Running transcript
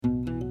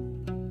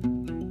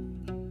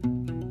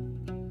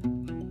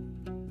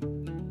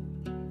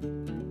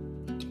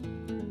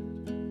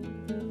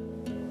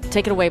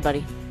take it away,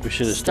 buddy. We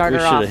should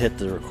have hit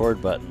the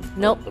record button.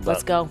 Nope,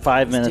 let's go.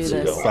 5 minutes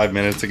ago. 5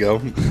 minutes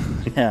ago.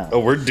 Yeah. Oh,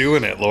 we're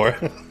doing it,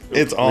 Laura.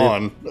 It's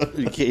on.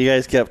 You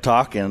guys kept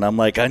talking, and I'm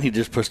like, I need to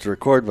just push the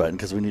record button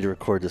because we need to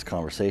record this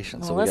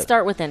conversation. Well, let's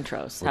start with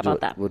intros. How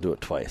about that? We'll do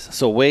it twice.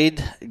 So, Wade,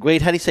 how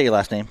do you say your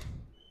last name?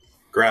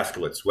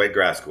 Graskowitz, Wade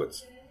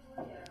Graskowitz.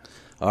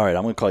 All right,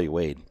 I'm going to call you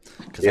Wade.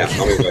 Yeah,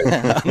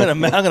 I'm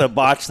going to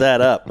botch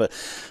that up.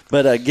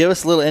 But give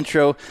us a little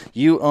intro.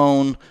 You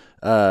own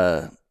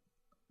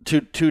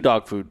two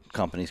dog food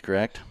companies,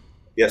 correct?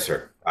 Yes,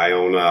 sir. I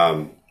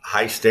own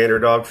High Standard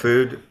Dog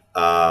Food,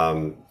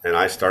 and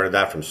I started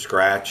that from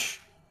scratch,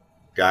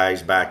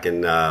 guys, back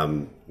in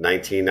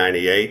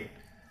 1998.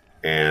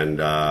 And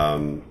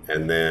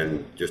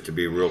then, just to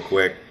be real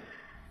quick,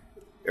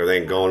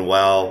 everything going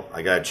well,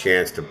 I got a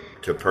chance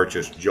to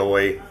purchase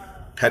Joy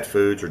Pet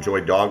Foods or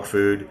Joy Dog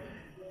Food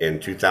in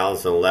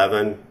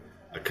 2011.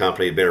 A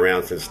company had been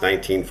around since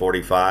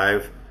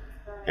 1945,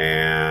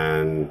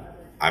 and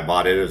I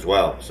bought it as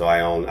well. So I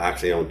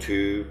actually own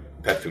two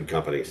pet food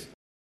companies.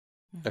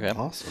 Okay,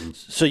 awesome.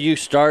 So you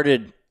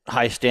started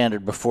High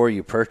Standard before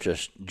you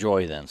purchased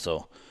Joy, then?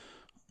 So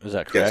is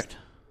that correct?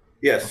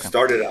 Yes.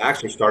 Okay.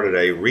 Actually started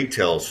a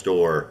retail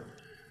store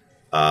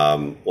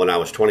when I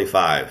was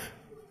 25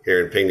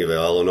 here in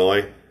Pinckneyville,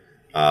 Illinois.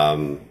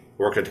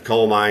 Worked at the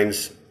coal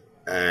mines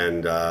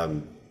and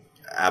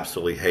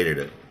absolutely hated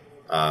it.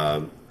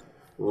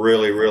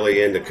 Really,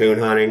 really into coon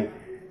hunting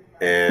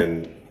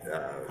and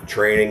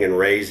training and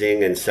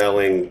raising and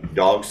selling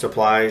dog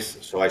supplies.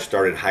 So I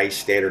started High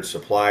Standard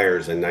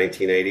Suppliers in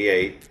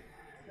 1988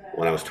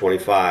 when I was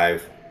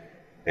 25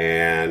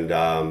 and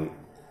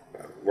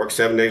worked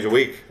 7 days a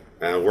week.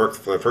 Worked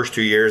for the first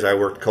 2 years. I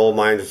worked coal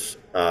mines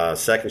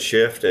second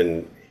shift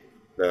and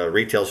the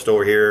retail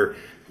store here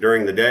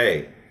during the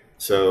day.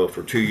 So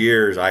for 2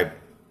 years, I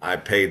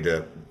paid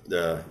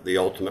the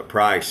ultimate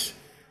price,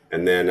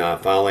 and then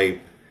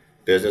finally,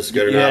 business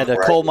good enough. You had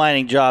a coal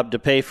mining job to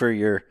pay for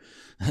your.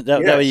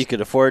 That way you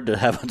could afford to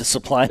have a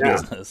supply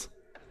business.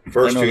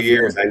 First 2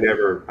 years, I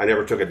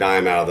never took a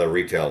dime out of the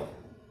retail.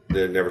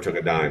 Never took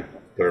a dime.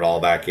 Put it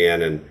all back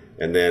in,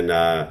 and then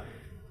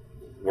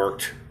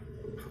worked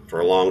for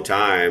a long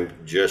time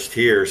just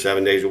here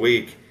 7 days a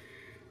week.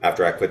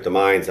 After I quit the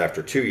mines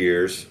after 2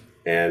 years,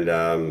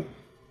 and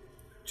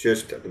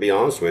just to be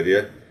honest with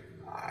you,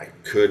 I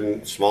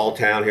couldn't. Small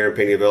town here in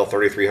Pinckneyville,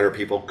 3,300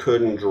 people,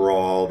 couldn't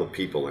draw the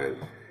people in,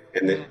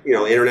 and the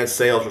internet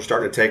sales were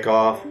starting to take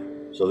off.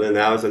 So then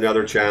that was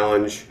another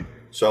challenge.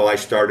 So I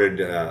started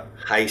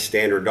High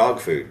Standard Dog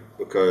Food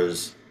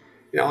because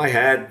I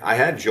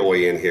had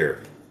Joy in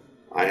here,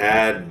 I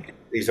had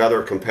these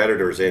other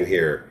competitors in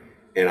here,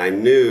 and I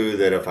knew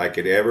that if I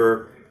could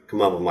ever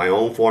come up with my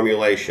own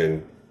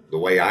formulation the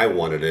way I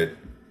wanted it,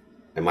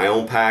 and my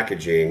own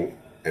packaging,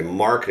 and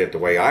market it the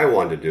way I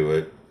wanted to do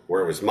it,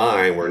 where it was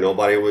mine, where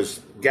nobody was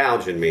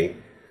gouging me,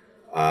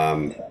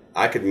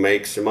 I could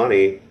make some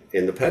money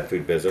in the pet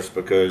food business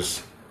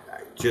because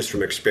just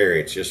from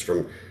experience, just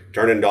from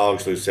turning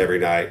dogs loose every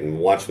night and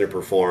watching their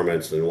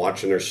performance and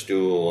watching their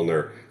stool and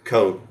their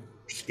coat,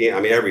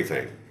 skin,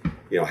 everything,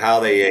 how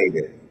they ate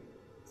it.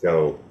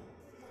 So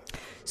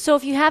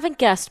if you haven't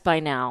guessed by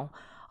now,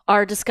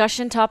 our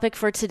discussion topic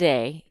for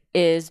today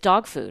is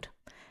dog food,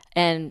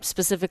 and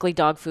specifically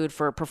dog food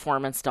for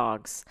performance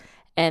dogs.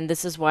 And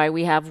this is why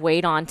we have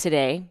Wade on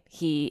today.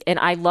 And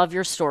I love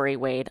your story,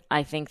 Wade.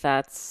 I think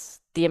that's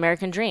the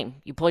American dream.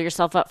 You pull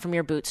yourself up from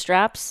your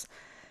bootstraps.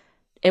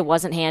 It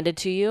wasn't handed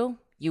to you.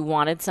 You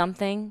wanted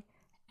something,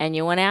 and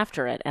you went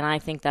after it. And I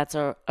think that's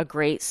a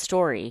great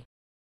story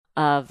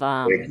of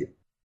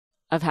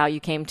how you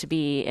came to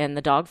be in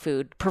the dog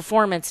food,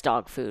 performance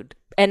dog food,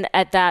 and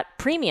at that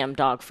premium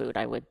dog food.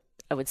 I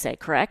would say,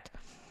 correct?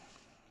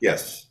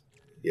 Yes.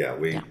 Yeah,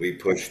 we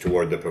push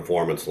toward the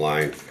performance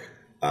line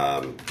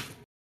on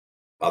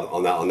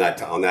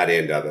that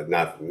end of it.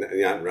 Not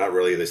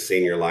really the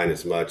senior line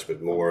as much,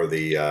 but more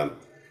the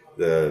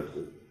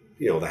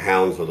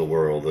hounds of the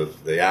world,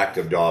 the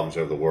active dogs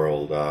of the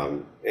world,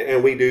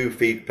 and we do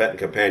feed pet and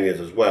companions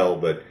as well.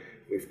 But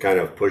we've kind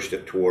of pushed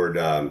it toward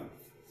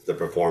the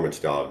performance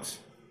dogs.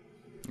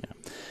 Yeah.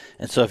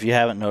 And so, if you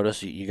haven't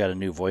noticed, you got a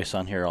new voice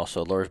on here.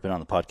 Also, Laura's been on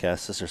the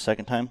podcast. Is this her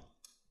second time?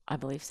 I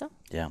believe so.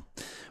 Yeah.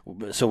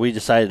 So we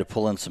decided to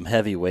pull in some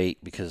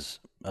heavyweight because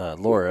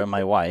Laura,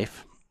 my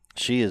wife,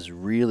 she is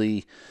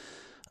really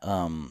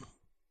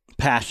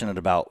passionate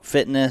about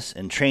fitness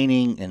and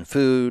training and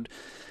food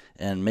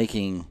and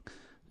making.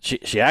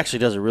 She actually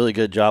does a really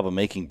good job of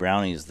making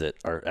brownies that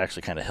are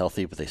actually kind of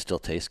healthy, but they still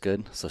taste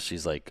good. So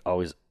she's like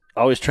always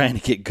trying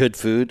to get good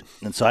food.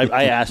 And so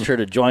I asked her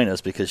to join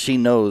us because she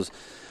knows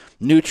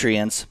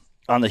nutrients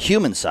on the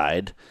human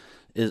side.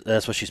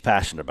 That's what she's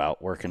passionate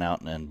about, working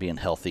out and being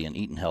healthy and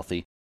eating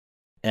healthy.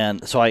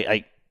 And so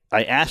I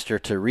asked her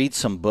to read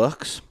some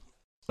books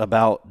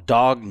about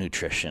dog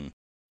nutrition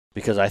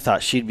because I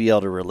thought she'd be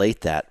able to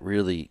relate that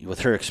really with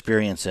her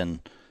experience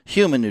in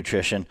human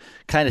nutrition,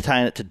 kind of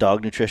tying it to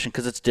dog nutrition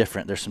because it's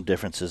different. There's some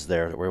differences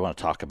there that we want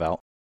to talk about.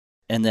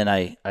 And then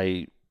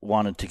I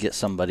wanted to get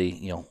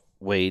somebody,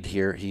 Wade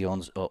here. He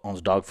owns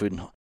dog food,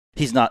 and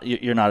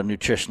you're not a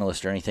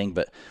nutritionalist or anything,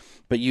 but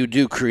you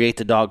do create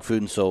the dog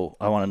food, and so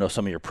I want to know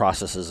some of your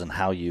processes and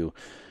how you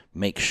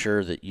make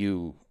sure that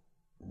you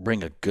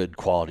bring a good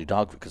quality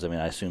dog food, because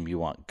I assume you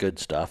want good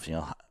stuff.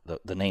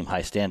 The name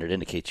High Standard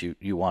indicates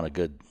you want a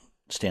good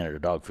standard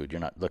of dog food.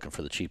 You're not looking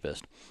for the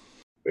cheapest.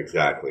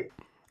 Exactly.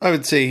 I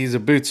would say he's a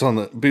boots on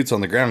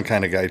the ground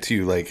kind of guy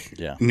too. Like,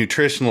 yeah.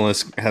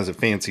 Nutritionalist has a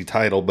fancy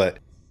title, but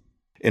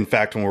in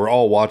fact, when we're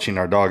all watching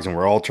our dogs and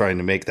we're all trying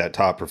to make that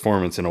top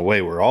performance, in a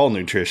way, we're all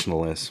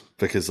nutritionalists,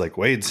 because like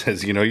Wade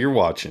says, you're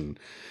watching,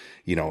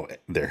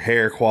 their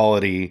hair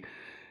quality.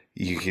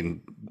 You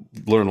can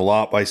learn a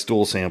lot by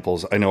stool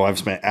samples. I know I've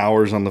spent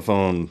hours on the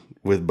phone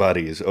with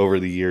buddies over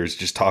the years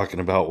just talking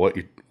about what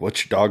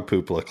your dog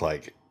poop look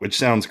like, which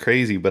sounds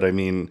crazy, but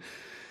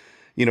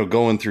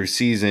going through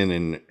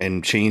season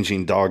and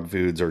changing dog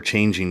foods or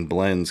changing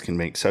blends can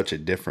make such a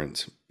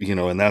difference,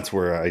 and that's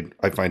where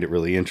I find it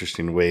really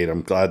interesting, Wade.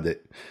 I'm glad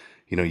that,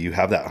 you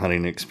have that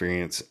hunting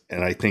experience.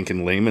 And I think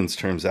in layman's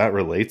terms, that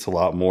relates a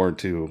lot more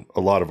to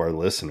a lot of our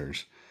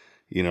listeners,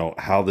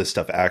 how this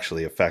stuff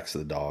actually affects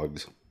the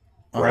dogs.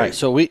 All right.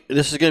 So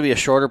this is going to be a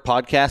shorter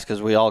podcast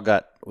because we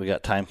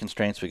got time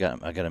constraints. I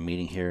got a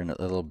meeting here in a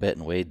little bit,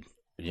 and Wade,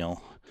 a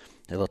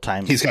little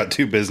time. He's got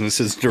two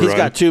businesses to run. He's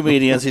got two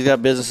meetings. He's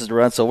got businesses to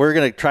run. So we're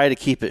going to try to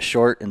keep it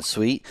short and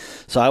sweet.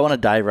 So I want to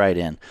dive right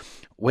in.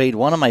 Wade,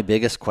 one of my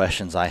biggest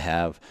questions I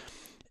have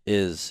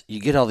is you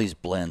get all these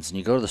blends and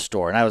you go to the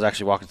store, and I was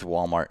actually walking through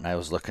Walmart and I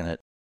was looking at,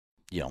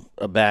 a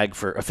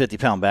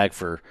 50-pound bag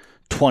for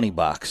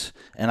 $20.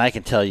 And I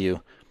can tell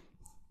you,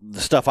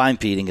 the stuff I'm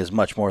feeding is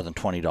much more than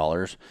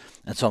 $20.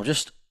 And so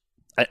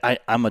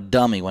I'm a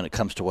dummy when it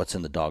comes to what's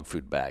in the dog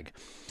food bag.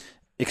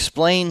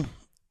 Explain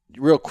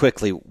real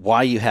quickly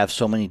why you have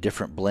so many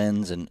different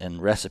blends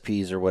and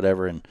recipes or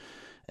whatever,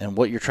 and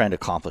what you're trying to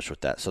accomplish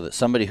with that, so that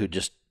somebody who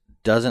just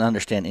doesn't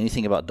understand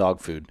anything about dog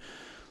food,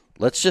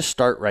 let's just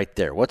start right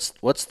there. What's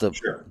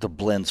the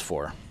blends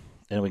for?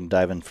 And we can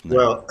dive in from there.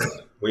 Well,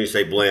 when you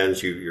say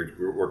blends,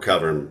 we're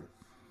covering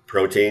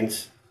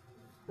proteins,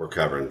 we're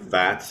covering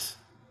fats,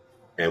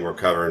 and we're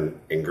covering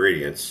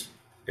ingredients.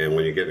 And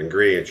when you get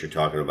ingredients, you're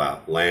talking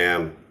about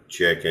lamb,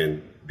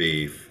 chicken,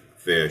 beef,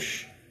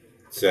 fish,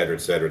 et cetera,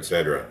 et cetera, et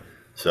cetera.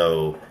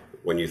 So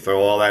when you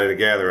throw all that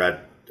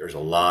together, there's a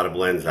lot of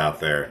blends out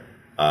there.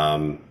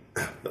 The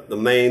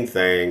main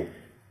thing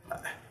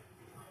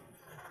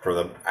for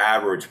the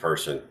average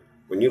person,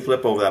 when you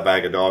flip over that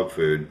bag of dog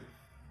food,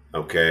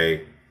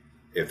 okay,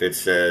 if it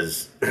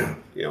says,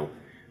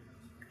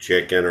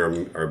 chicken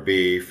or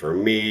beef or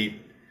meat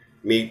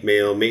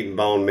meal, meat and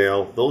bone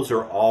meal, those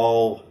are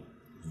all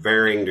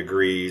varying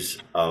degrees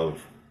of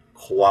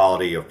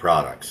quality of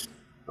products.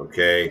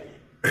 Okay.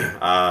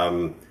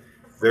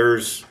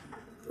 There's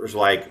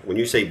like, when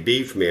you say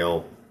beef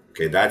meal,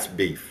 okay, that's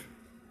beef.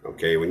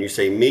 Okay. When you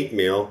say meat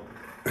meal,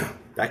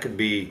 that could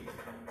be,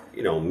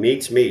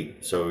 meat's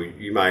meat. So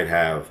you could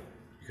have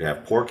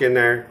pork in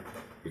there.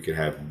 You could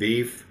have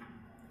beef.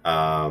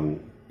 You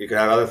could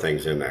have other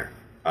things in there.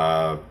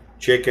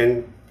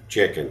 Chicken,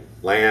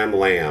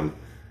 lamb.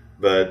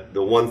 But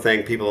the one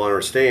thing people don't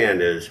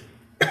understand is,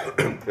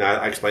 and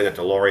I explained that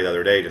to Lori the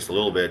other day, just a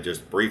little bit,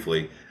 just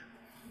briefly.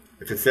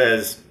 If it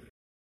says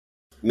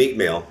meat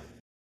meal,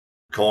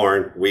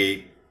 corn,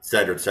 wheat, et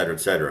cetera, et cetera, et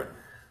cetera,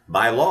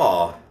 by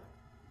law,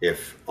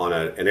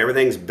 and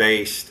everything's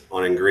based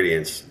on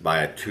ingredients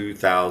by a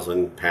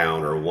 2,000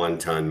 pound or 1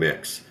 ton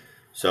mix.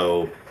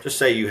 So just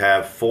say you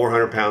have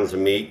 400 pounds of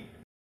meat,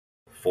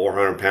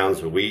 400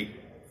 pounds of wheat,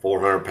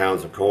 400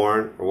 pounds of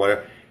corn, or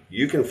whatever.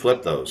 You can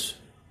flip those.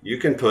 You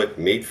can put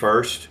meat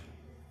first,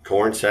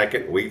 corn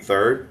second, wheat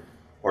third,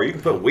 or you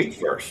can put wheat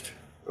first.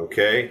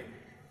 Okay.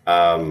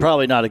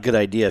 Probably not a good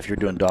idea if you're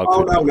doing dog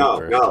food.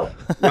 No.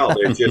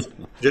 It's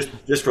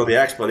just for the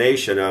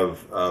explanation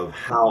of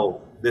how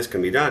this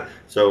can be done.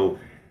 So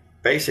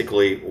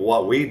basically,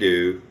 what we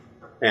do,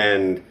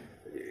 and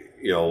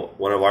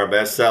one of our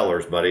best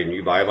sellers, buddy, and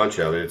you buy a bunch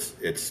of it.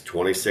 It's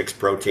 26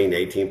 protein,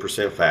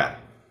 18% fat,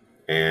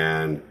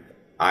 and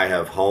I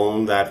have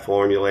honed that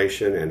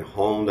formulation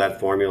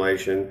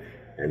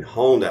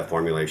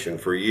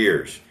for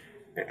years,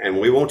 and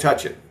we won't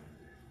touch it.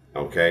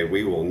 Okay,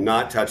 we will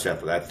not touch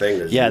that. That thing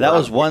is that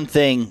was one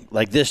thing.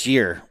 Like this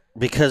year,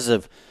 because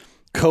of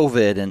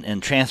COVID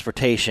and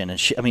transportation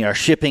and our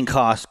shipping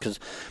costs, because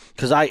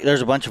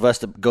there's a bunch of us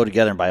that go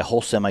together and buy a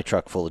whole semi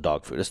truck full of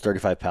dog food. It's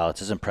 35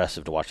 pallets. It's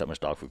impressive to watch that much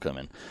dog food come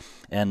in,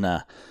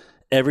 and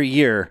every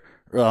year,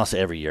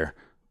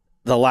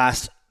 the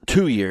last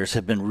 2 years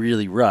have been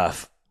really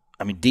rough.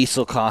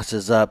 Diesel cost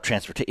is up,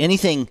 transportation,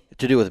 anything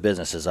to do with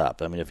business is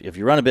up. If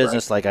you run a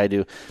business like I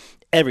do,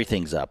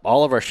 everything's up.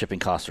 All of our shipping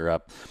costs are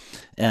up.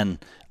 And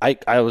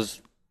I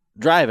was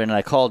driving and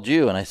I called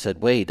you and I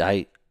said, Wade,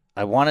 I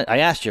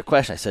asked you a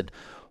question. I said,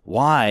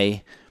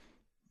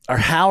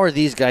 how are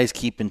these guys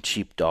keeping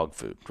cheap dog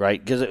food,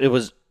 right? Because it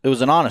was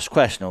an honest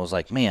question. It was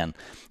like, man,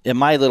 in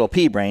my little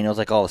pea brain, it was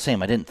like all the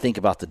same. I didn't think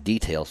about the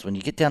details. When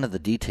you get down to the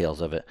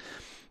details of it,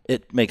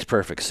 it makes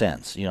perfect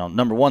sense.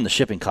 Number one, the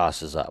shipping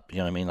cost is up. You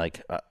know what I mean?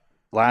 Like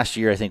last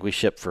year, I think we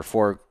shipped for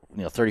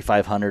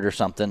 3,500 or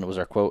something. It was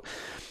our quote.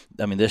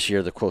 I mean, this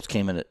year the quotes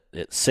came in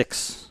at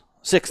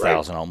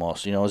 6,000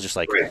 almost. It was just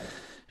like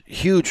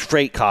huge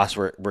freight costs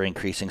were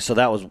increasing. So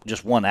that was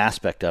just one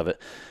aspect of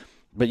it.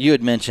 But you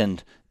had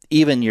mentioned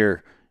even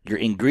your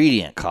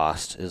ingredient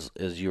cost is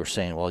you were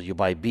saying, well, you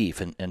buy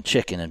beef and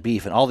chicken and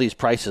beef, and all these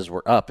prices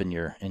were up in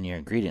your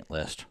ingredient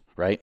list,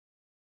 right?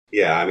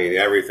 Yeah, I mean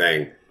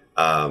everything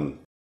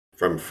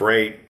from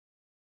freight.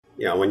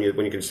 When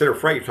you consider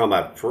freight, you're talking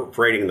about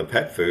freighting the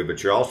pet food,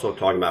 but you're also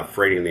talking about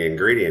freighting the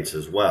ingredients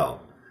as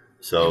well.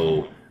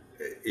 So,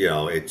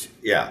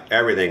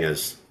 everything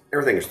is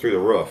through the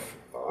roof.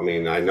 I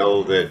mean, I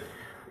know that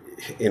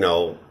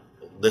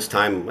this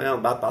time,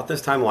 about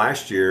this time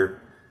last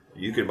year,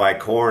 you could buy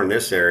corn in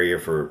this area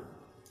for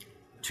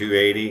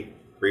 $2.80,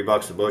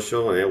 $3 a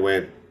bushel,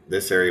 and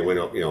this area went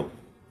up,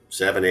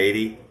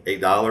 $7.80,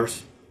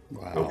 $8.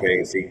 Wow. Okay,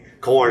 and see,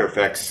 corn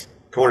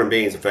and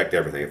beans affect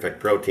everything. Affect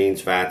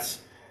proteins, fats.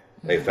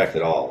 They affect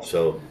it all.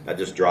 So that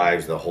just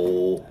drives the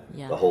whole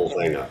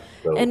thing up.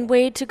 So, And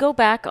Wade, to go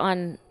back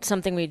on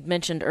something we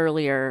mentioned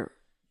earlier,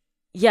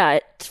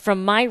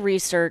 from my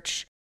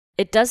research,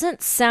 it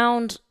doesn't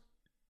sound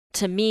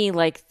to me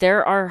like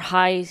there are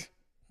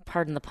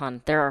pardon the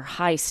pun, there are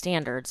high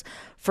standards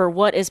for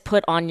what is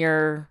put on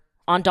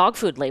dog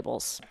food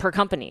labels per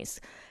companies.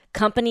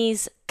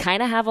 Companies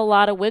kind of have a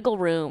lot of wiggle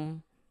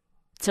room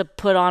to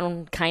put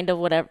on kind of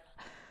whatever.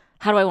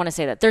 How do I want to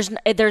say that?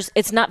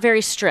 It's not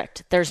very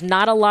strict. There's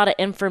not a lot of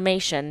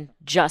information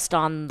just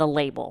on the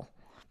label.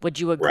 Would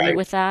you agree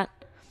with that?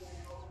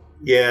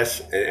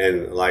 Yes,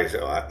 and like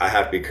I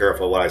have to be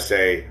careful what I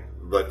say,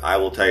 but I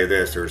will tell you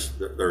this: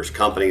 there's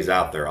companies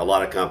out there, a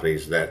lot of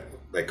companies that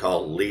they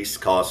call it least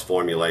cost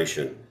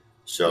formulation.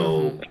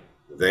 So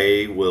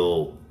they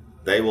will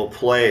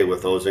play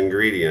with those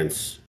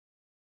ingredients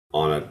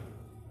on a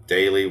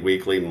daily,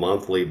 weekly,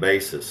 monthly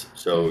basis.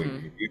 So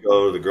you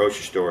go to the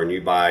grocery store and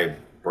you buy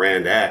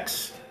brand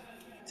X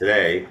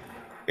today,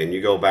 and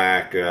you go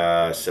back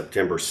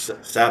September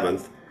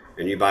 7th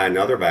and you buy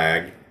another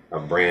bag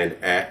of brand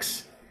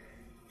X,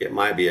 it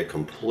might be a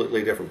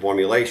completely different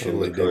formulation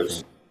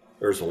because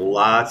there's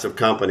lots of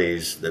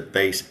companies that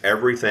base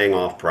everything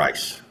off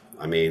price.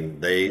 I mean,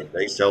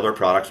 they sell their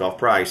products off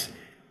price,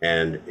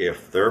 and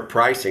if their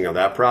pricing of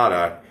that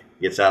product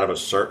gets out of a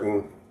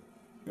certain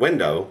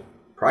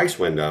price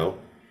window,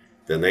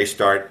 then they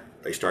start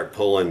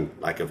pulling,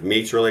 like if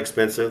meat's really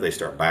expensive, they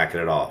start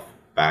backing it off,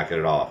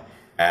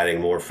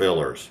 adding more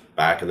fillers,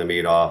 backing the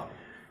meat off,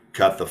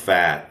 cut the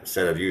fat.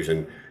 Instead of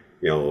using,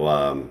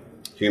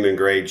 human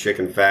grade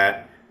chicken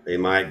fat, they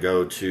might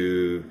go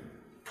to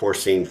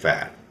porcine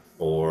fat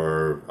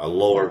or a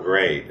lower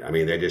grade. I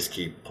mean, they just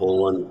keep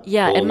pulling.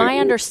 Yeah, pulling and my it.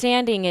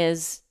 understanding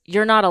is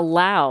you're not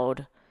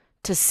allowed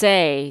to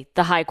say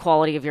the high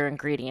quality of your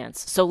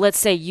ingredients. So let's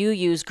say you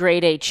use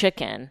grade A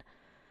chicken.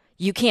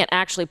 You can't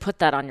actually put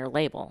that on your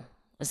label.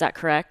 Is that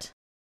correct?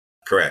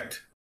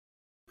 Correct.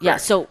 Yeah,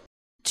 so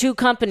two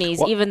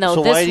companies, even though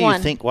so this why do one...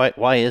 you think,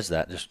 why is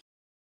that? Just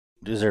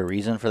is there a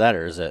reason for that,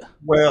 or is it?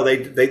 Well,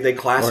 they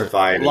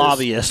classify it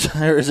lobbyists,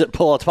 or is it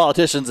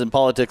politicians and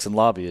politics and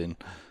lobbying?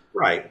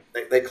 Right.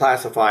 They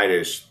classify it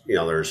as,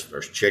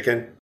 there's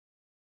chicken,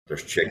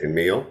 there's chicken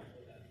meal,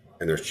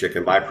 and there's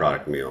chicken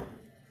byproduct meal.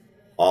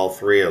 All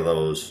three of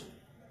those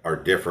are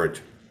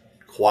different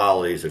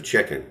qualities of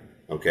chicken.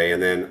 Okay.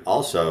 And then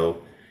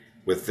also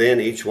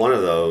within each one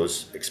of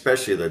those,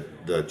 especially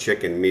the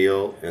chicken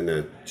meal and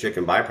the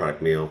chicken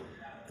byproduct meal,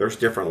 there's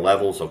different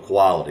levels of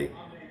quality.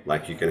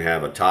 Like you can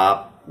have a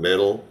top,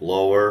 middle,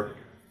 lower,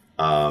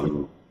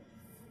 and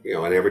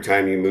every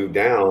time you move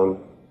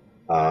down,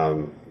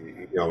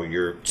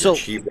 you're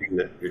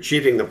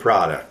achieving the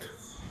product.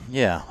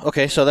 Yeah.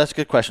 Okay. So that's a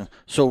good question.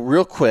 So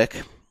real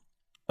quick,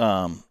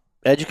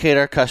 educate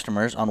our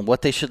customers on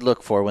what they should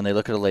look for when they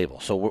look at a label.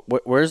 So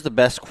where's the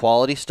best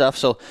quality stuff?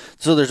 So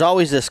there's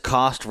always this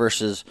cost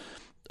versus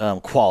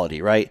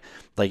quality, right?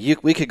 Like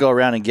we could go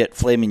around and get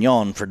filet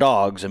mignon for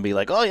dogs and be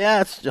like, oh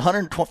yeah, it's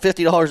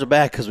 $150 a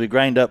bag because we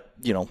grind up,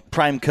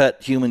 prime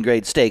cut human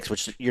grade steaks,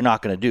 which you're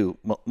not going to do.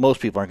 Most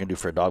people aren't going to do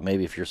for a dog.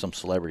 Maybe if you're some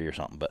celebrity or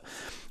something. But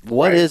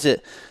what is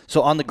it?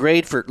 So on the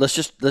grade for let's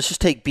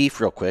just take beef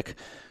real quick.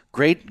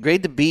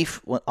 Grade the beef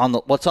on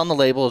what's on the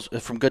label is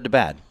from good to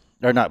bad,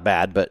 or not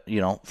bad, but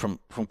from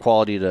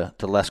quality to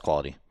less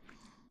quality.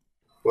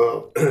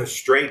 Well,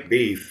 straight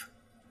beef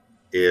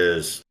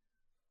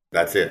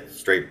that's it.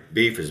 Straight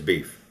beef is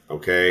beef.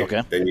 Okay.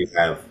 Then you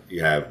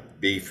have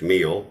beef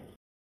meal.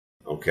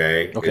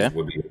 Okay. It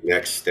would be the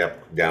next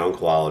step down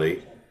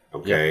quality.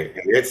 Okay.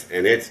 Yep.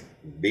 And it's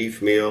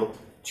beef meal,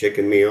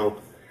 chicken meal.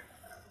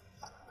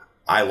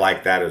 I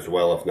like that as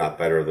well, if not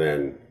better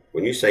than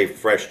when you say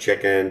fresh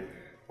chicken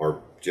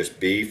or just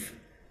beef.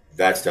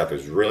 That stuff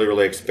is really,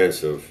 really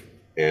expensive,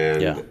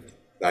 and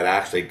that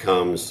actually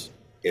comes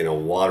in a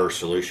water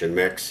solution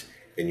mix,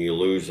 and you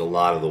lose a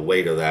lot of the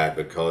weight of that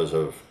because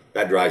of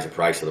that drives the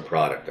price of the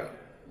product up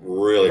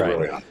really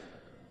high,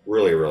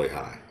 really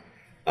high.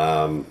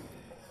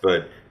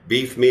 But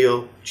beef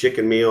meal,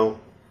 chicken meal,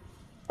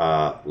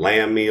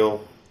 lamb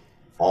meal,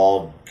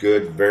 all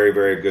good, very,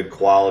 very good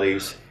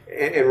qualities.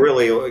 And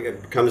really,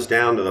 it comes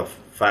down to the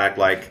fact,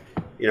 like,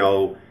 you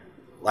know,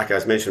 like I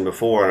was mentioned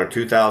before, on a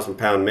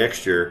 2,000-pound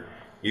mixture,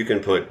 you can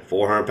put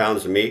 400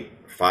 pounds of meat,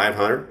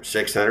 500,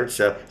 600.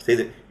 So,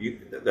 see,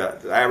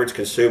 the average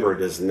consumer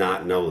does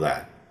not know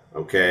that,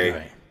 okay?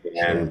 Right.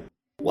 And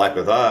like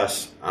with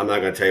us, I'm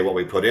not going to tell you what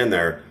we put in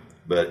there,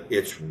 but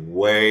it's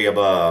way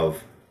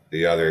above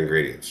the other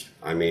ingredients.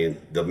 I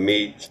mean, the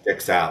meat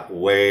sticks out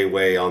way,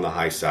 way on the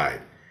high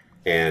side.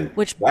 And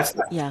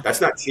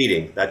that's not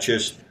cheating. That's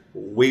just,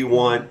 we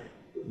want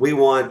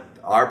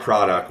our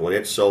product, when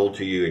it's sold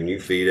to you and you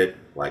feed it,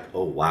 like,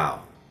 oh,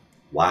 wow,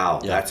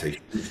 that's a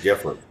huge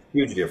difference.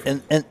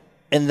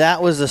 And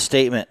that was the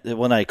statement that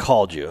when I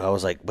called you, I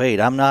was like, wait,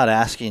 I'm not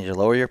asking you to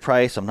lower your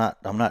price. I'm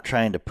not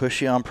trying to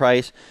push you on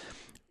price,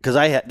 because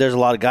there's a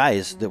lot of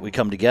guys that we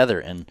come together,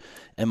 and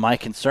my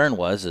concern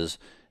is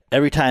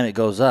every time it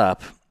goes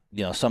up,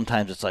 you know,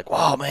 sometimes it's like,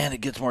 oh man,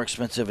 it gets more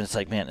expensive, and it's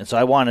like, man, and so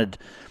I wanted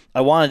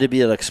to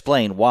be able to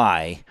explain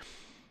why.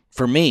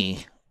 For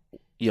me,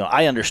 you know,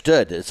 I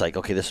understood. It's like,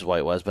 okay, this is why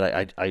it was,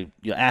 but I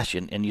asked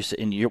you, and you said,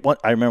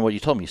 I remember what you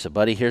told me. You said,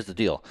 buddy, here's the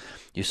deal.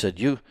 You said,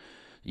 he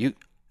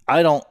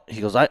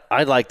goes,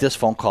 I like this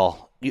phone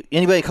call.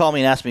 Anybody call me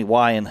and ask me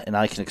why, and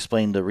I can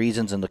explain the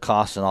reasons and the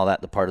costs and all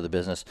that, the part of the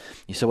business.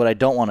 You said, what I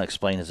don't want to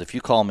explain is if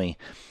you call me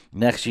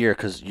next year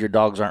because your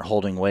dogs aren't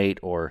holding weight,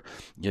 or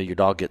you know, your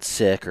dog gets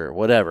sick or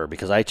whatever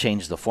because I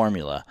changed the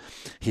formula.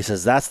 He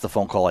says, that's the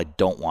phone call I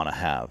don't want to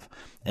have.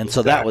 And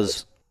so that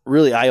was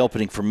really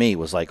eye-opening for me,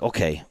 was like,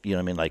 okay, you know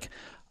what I mean? Like,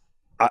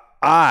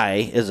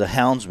 I as a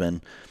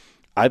houndsman,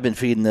 I've been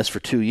feeding this for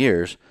 2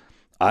 years.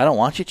 I don't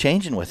want you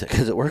changing with it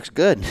because it works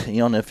good.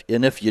 You know,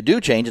 and if you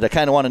do change it, I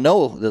kind of want to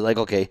know that, like,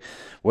 okay,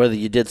 whether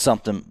you did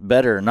something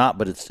better or not,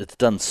 but it's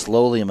done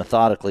slowly and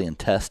methodically and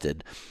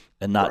tested,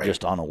 and not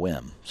just on a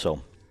whim.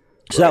 So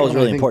that was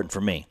really important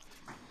for me.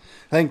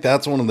 I think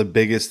that's one of the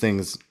biggest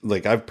things,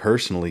 like, I've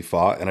personally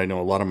fought, and I know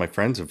a lot of my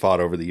friends have fought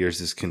over the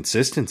years, is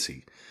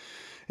consistency.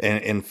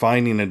 And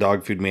finding a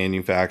dog food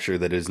manufacturer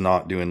that is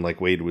not doing,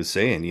 like Wade was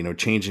saying, you know,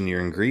 changing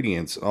your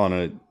ingredients on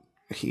a,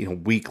 you know,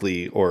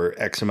 weekly or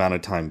X amount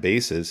of time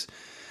basis.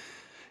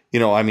 You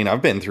know, I mean,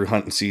 I've been through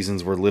hunting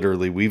seasons where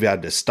literally we've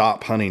had to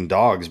stop hunting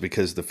dogs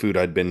because the food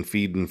I'd been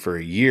feeding for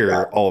a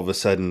year, all of a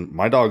sudden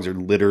my dogs are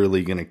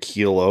literally going to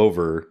keel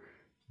over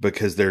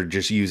because they're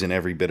just using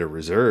every bit of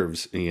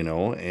reserves, you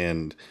know.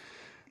 And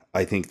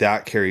I think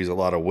that carries a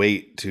lot of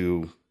weight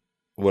to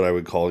what I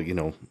would call, you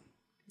know,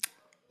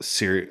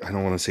 I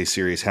don't want to say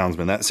serious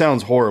houndsman. That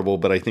sounds horrible,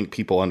 but I think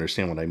people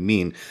understand what I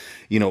mean.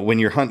 You know, when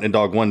you're hunting a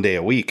dog one day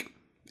a week,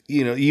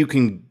 you know, you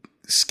can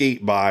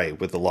skate by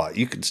with a lot.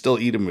 You could still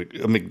eat a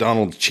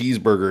McDonald's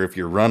cheeseburger if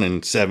you're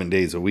running 7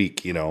 days a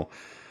week, you know.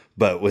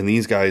 But when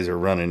these guys are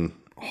running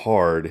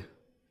hard,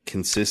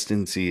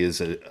 consistency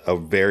is a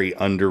very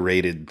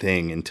underrated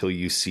thing until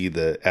you see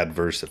the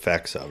adverse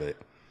effects of it.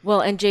 Well,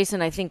 and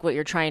Jason, I think what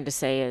you're trying to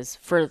say is,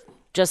 for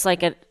just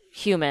like a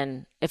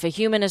human, if a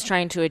human is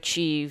trying to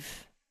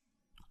achieve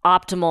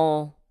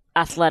optimal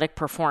athletic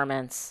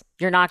performance,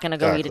 you're not going to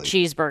go eat a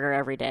cheeseburger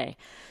every day.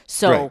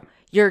 So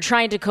you're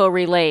trying to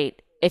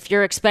correlate. If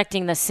you're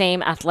expecting the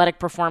same athletic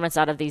performance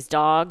out of these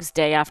dogs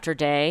day after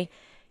day,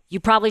 you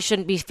probably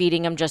shouldn't be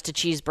feeding them just a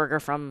cheeseburger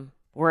from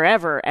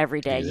wherever every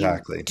day.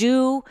 Exactly.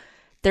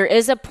 There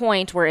is a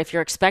point where if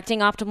you're expecting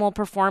optimal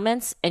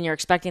performance and you're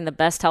expecting the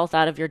best health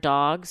out of your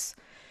dogs,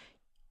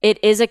 it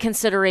is a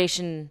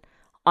consideration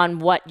on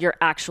what you're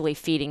actually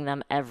feeding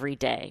them every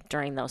day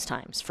during those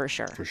times, for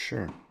sure. For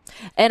sure.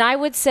 And I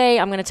would say,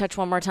 I'm going to touch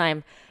one more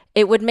time,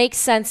 it would make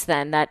sense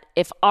then that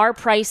if our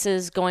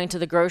prices going to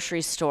the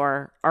grocery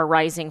store are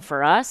rising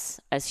for us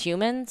as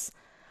humans,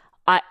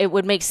 it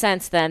would make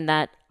sense then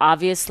that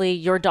obviously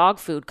your dog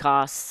food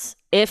costs,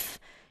 if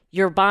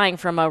you're buying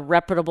from a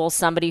reputable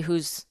somebody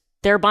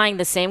they're buying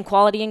the same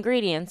quality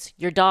ingredients,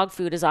 your dog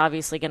food is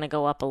obviously going to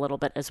go up a little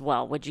bit as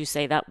well. Would you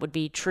say that would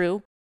be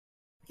true?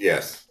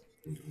 Yes,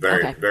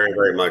 very,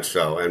 very much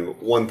so. And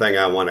one thing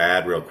I want to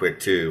add real quick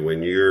too,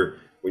 when you're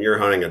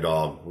hunting a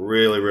dog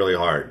really, really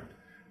hard,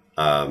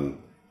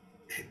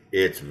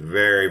 it's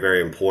very,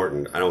 very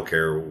important. I don't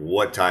care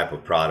what type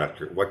of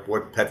product or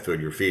what pet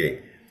food you're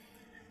feeding.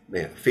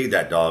 Man, feed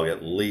that dog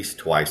at least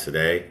twice a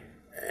day,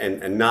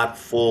 and not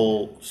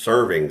full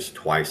servings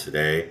twice a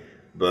day,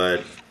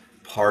 but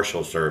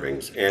partial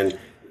servings. And,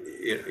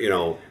 you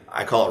know,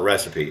 I call it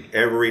recipe.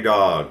 Every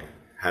dog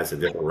has a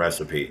different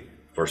recipe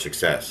for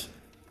success.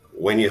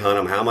 When you hunt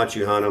them, how much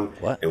you hunt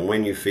them, and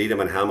when you feed them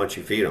and how much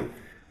you feed them.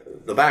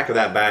 The back of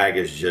that bag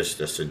is just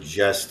a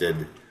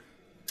suggested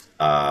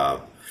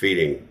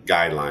feeding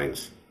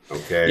guidelines.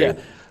 Okay. Yeah,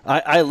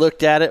 I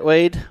looked at it,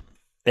 Wade,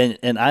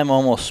 and I'm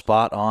almost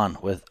spot on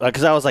with,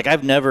 because I was like,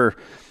 I've never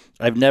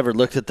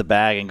looked at the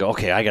bag and go,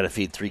 okay, I got to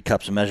feed 3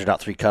 cups and measured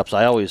out 3 cups.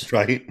 I always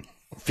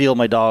feel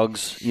my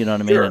dogs, you know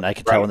what I mean, and I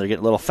can tell when they're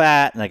getting a little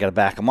fat, and I got to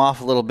back them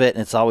off a little bit,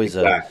 and it's always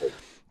a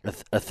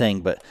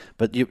thing.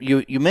 But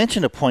you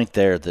mentioned a point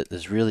there that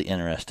is really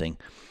interesting.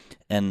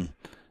 and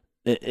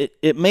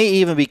it may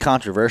even be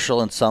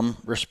controversial in some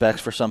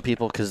respects for some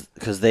people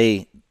because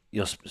they,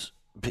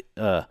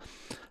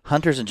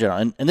 hunters in general.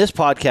 And in this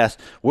podcast,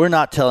 we're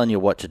not telling you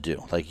what to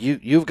do. Like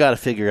you've got to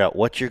figure out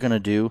what you're going to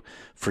do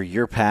for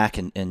your pack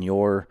and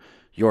your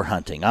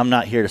hunting. I'm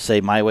not here to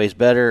say my way's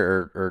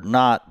better or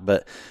not,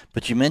 but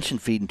you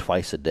mentioned feeding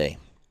twice a day.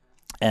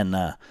 And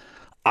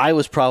I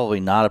was probably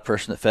not a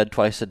person that fed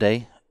twice a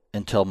day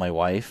until my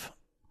wife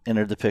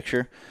entered the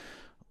picture.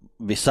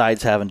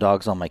 Besides having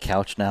dogs on my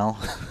couch now,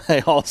 I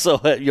also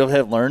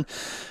have learned.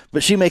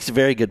 But she makes a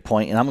very good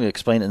point, and I'm going to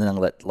explain it, and then I'm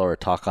going to let Laura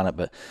talk on it.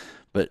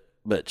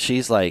 But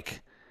she's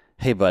like,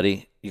 hey,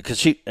 buddy,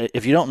 because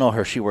if you don't know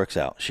her, she works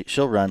out.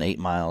 She'll run 8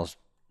 miles,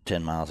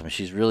 10 miles. I mean,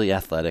 she's really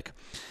athletic.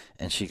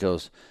 And she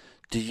goes,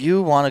 do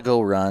you want to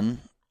go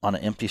run on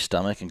an empty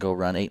stomach and go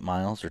run 8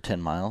 miles or 10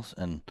 miles?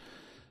 And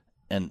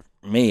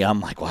me,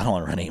 I'm like, well, I don't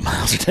want to run 8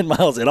 miles or 10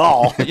 miles at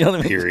all. You know what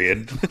I mean?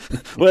 Period.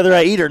 Whether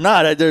I eat or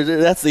not,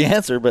 that's the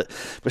answer. But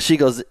she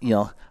goes,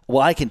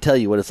 well, I can tell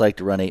you what it's like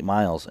to run 8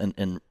 miles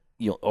and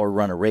or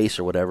run a race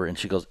or whatever. And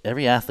she goes,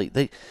 every athlete,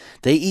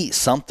 they eat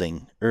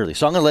something early.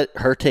 So I'm going to let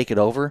her take it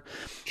over.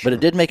 Sure. But it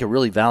did make a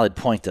really valid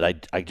point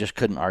that I just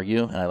couldn't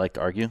argue, and I like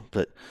to argue,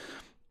 but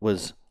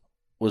was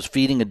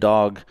feeding a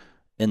dog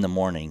in the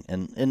morning.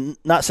 And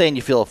not saying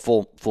you feel a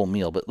full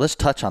meal, but let's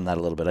touch on that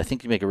a little bit. I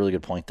think you make a really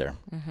good point there.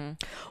 Mm-hmm.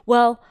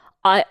 Well,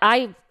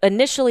 I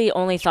initially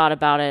only thought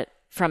about it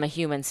from a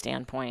human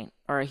standpoint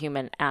or a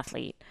human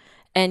athlete.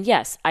 And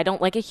yes, I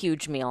don't like a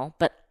huge meal,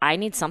 but I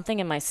need something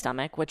in my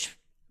stomach, which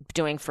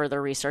doing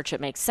further research,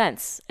 it makes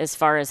sense as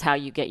far as how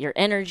you get your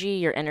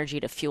energy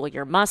to fuel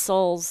your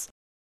muscles,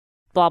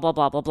 blah, blah,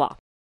 blah, blah,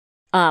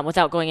 blah,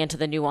 without going into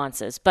the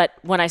nuances. But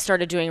when I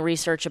started doing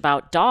research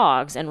about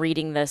dogs and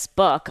reading this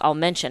book, I'll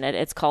mention it.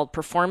 It's called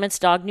Performance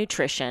Dog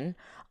Nutrition,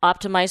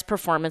 Optimized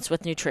Performance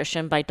with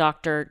Nutrition by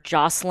Dr.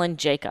 Jocelyn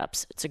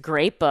Jacobs. It's a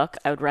great book.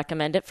 I would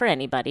recommend it for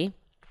anybody.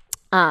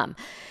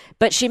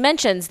 But she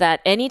mentions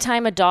that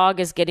anytime a dog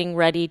is getting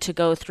ready to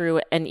go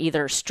through an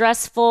either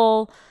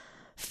stressful,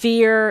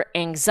 fear,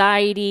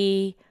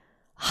 anxiety,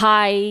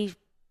 high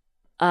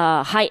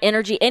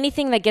energy,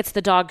 anything that gets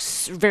the dog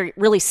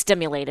really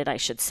stimulated, I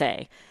should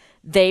say,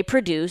 they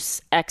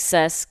produce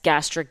excess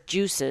gastric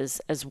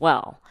juices as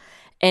well.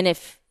 And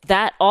if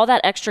all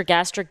that extra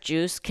gastric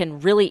juice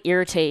can really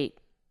irritate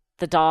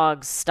the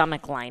dog's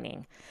stomach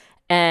lining,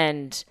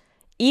 and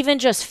even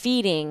just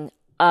feeding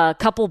a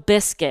couple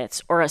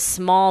biscuits or a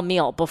small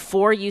meal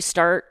before you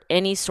start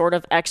any sort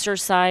of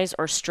exercise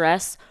or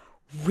stress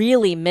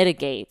really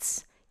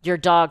mitigates your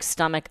dog's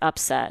stomach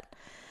upset.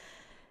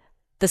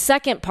 The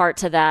second part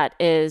to that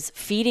is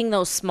feeding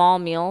those small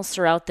meals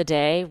throughout the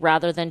day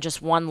rather than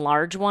just one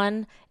large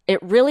one.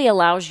 It really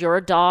allows your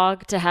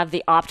dog to have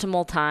the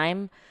optimal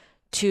time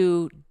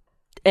to,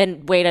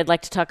 and Wade, I'd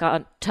like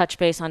to touch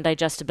base on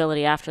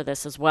digestibility after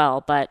this as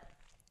well, but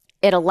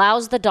it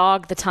allows the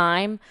dog the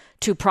time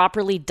to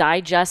properly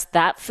digest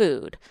that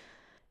food,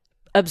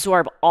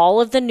 absorb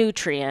all of the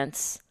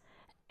nutrients,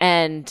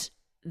 and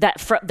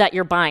that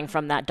you're buying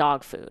from that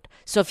dog food.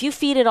 So if you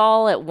feed it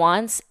all at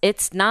once,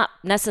 it's not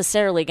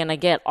necessarily going to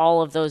get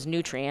all of those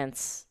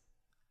nutrients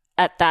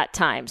at that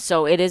time.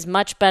 So it is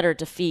much better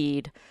to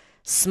feed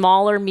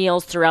smaller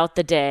meals throughout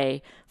the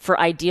day for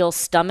ideal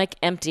stomach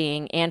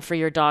emptying and for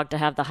your dog to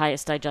have the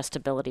highest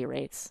digestibility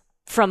rates.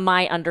 From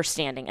my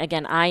understanding,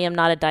 again, I am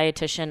not a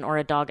dietitian or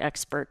a dog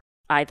expert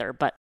either,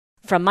 but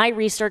from my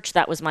research,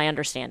 that was my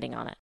understanding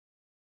on it.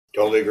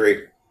 Totally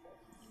agree.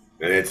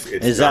 And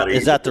is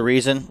that the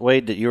reason,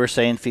 Wade, that you were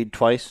saying feed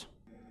twice?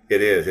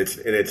 It is.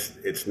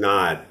 It's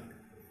not,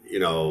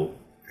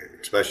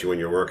 especially when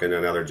you're working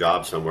another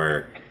job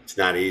somewhere, it's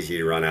not easy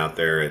to run out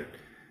there at,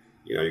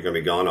 you're going to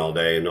be gone all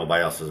day and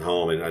nobody else is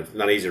home. And it's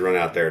not easy to run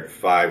out there at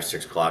 5,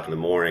 6 o'clock in the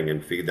morning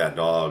and feed that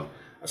dog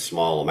a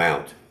small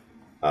amount.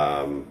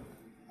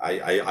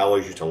 I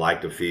always used to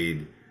like to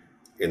feed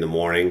in the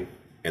morning,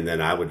 and then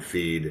I would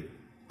feed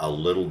a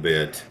little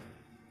bit,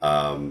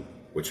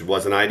 which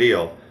wasn't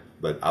ideal,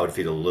 but I would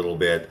feed a little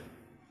bit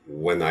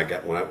when I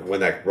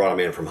brought them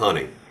in from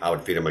hunting. I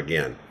would feed them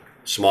again,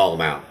 small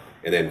amount,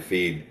 and then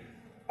feed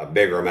a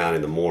bigger amount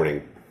in the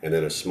morning, and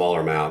then a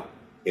smaller amount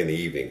in the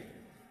evening.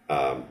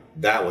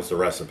 That was the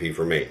recipe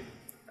for me.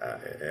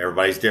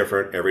 Everybody's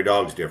different, every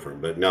dog's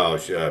different, but no,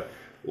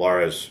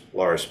 Laura's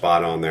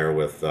spot on there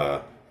with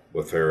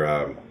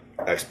her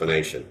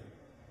explanation.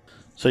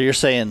 So you're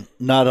saying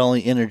not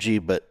only energy,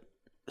 but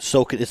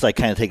soak it. It's like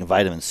kind of taking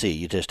vitamin C.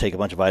 You just take a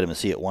bunch of vitamin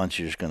C at once,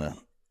 you're just going to.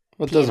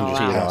 Well, it doesn't just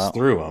pass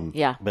through them.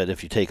 Yeah. But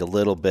if you take a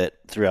little bit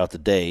throughout the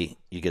day,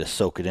 you get to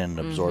soak it in and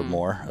absorb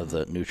more of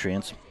the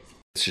nutrients.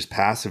 It's just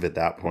passive at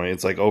that point.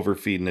 It's like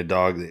overfeeding a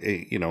dog.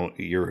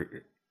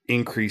 You're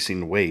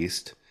increasing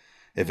waste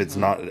if it's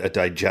not a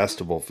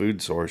digestible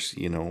food source,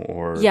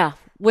 or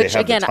which they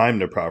have again, the time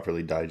to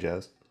properly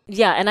digest.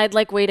 Yeah, and I'd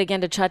like Wade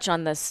again to touch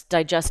on this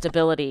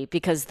digestibility,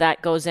 because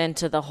that goes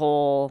into the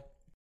whole,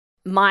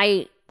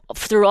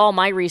 through all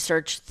my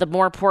research, the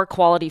more poor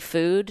quality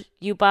food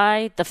you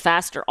buy, the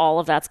faster all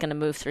of that's going to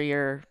move through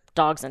your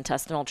dog's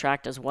intestinal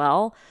tract as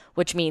well,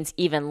 which means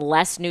even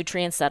less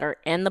nutrients that are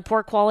in the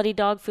poor quality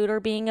dog food are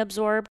being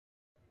absorbed.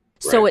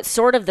 So Right. it's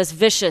sort of this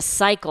vicious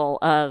cycle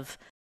of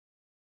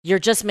you're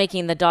just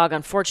making the dog,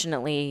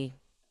 unfortunately,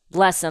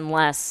 less and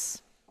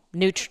less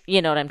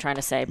you know what I'm trying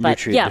to say. But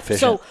Nutrient yeah, deficient.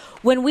 so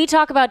when we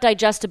talk about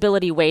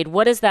digestibility, Wade,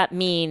 what does that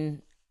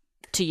mean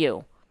to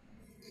you?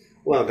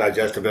 Well,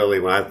 digestibility,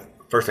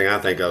 first thing I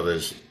think of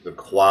is the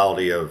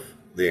quality of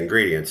the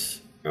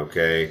ingredients.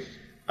 Okay.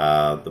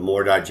 The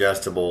more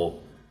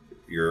digestible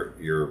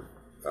your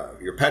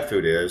pet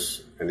food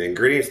is, and the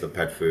ingredients of the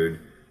pet food,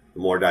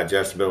 the more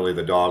digestibility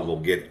the dog will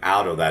get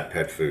out of that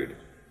pet food.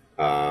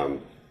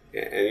 And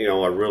you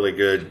know, a really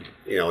good,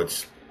 you know,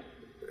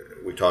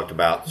 we talked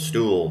about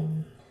stool,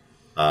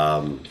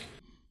 and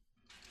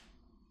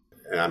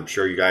I'm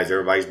sure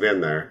everybody's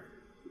been there.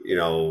 You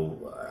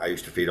know, I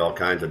used to feed all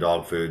kinds of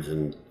dog foods,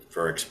 and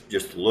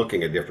just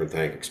looking at different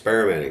things,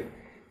 experimenting,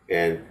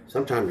 and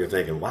sometimes you're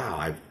thinking, wow,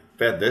 I've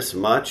fed this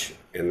much,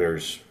 and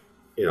there's,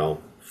 you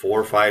know,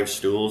 4 or 5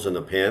 stools in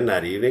the pen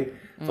that evening.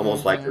 It's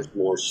almost like there's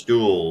more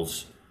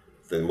stools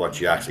than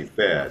what you actually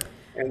fed.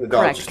 And the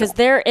dog Correct, because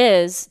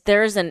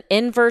there's an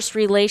inverse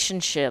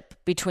relationship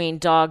between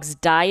dogs'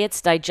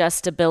 diets,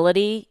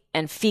 digestibility,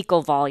 and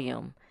fecal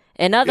volume.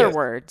 In other Yes.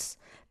 words,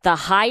 the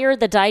higher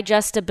the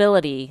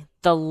digestibility,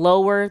 the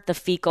lower the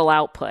fecal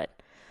output,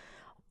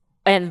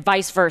 and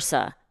vice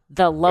versa.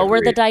 The lower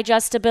the Agreed.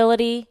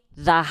 digestibility,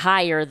 the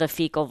higher the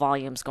fecal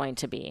volume is going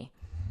to be.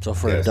 So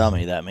for a Yes.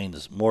 dummy, that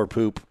means more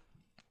poop,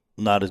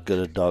 not as good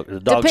a dog. The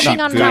dog's Depending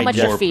not on good how feeding much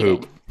more you're feeding.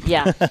 poop.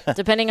 Yeah,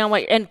 depending on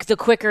and the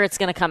quicker it's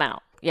going to come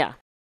out. Yeah.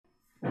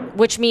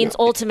 Which means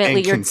ultimately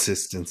And you're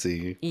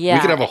consistency. Yeah.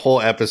 We could have a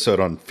whole episode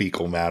on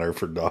fecal matter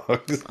for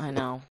dogs. I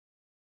know.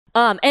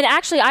 And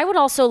actually, I would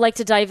also like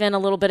to dive in a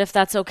little bit, if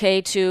that's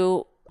okay,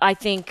 to I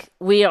think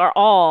we are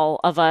all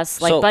of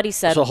us, like Buddy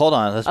said. So hold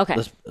on. Okay.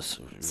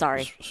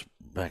 Sorry.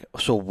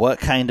 So what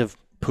kind of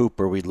poop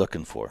are we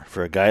looking for?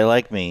 For a guy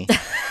like me,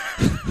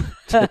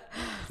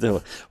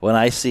 when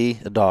I see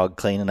a dog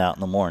cleaning out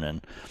in the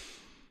morning,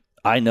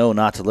 I know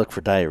not to look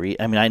for diarrhea.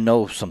 I mean, I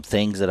know some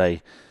things that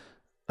I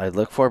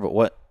look for, but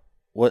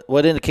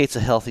what indicates a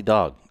healthy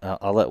dog?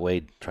 I'll let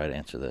Wade try to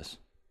answer this,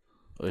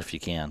 if you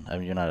can. I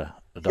mean, you're not a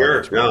dog Sure.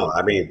 expert. No,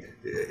 I mean,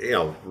 you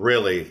know,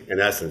 really, in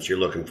essence, you're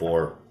looking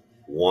for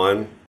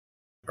 1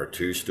 or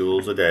 2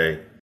 stools a day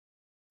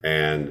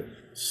and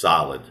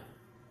solid,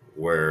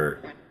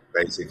 where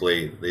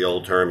basically the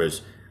old term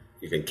is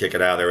you can kick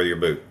it out there with your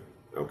boot.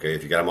 Okay.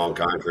 If you got them on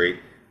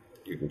concrete,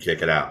 you can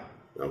kick it out.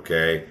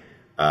 Okay.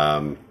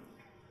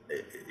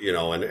 You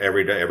know, and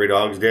every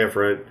dog's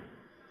different.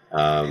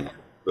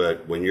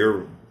 But when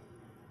you're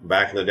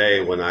back in the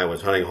day when I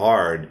was hunting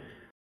hard,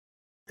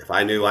 if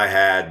I knew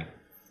I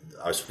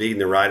was feeding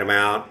the right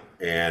amount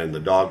and the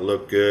dog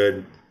looked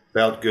good,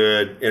 felt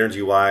good,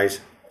 energy wise,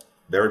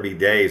 there would be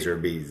days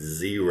there'd be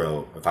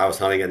 0. If I was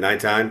hunting at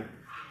nighttime,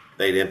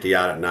 they'd empty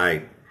out at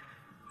night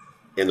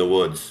in the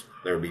woods.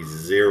 There would be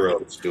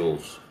 0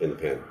 stools in the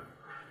pen.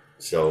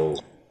 So,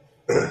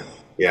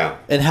 yeah.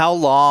 And how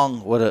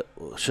long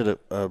should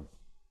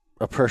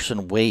a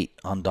person wait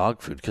on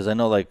dog food? Because I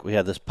know, like, we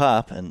had this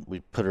pup and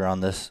we put her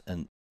on this,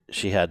 and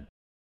it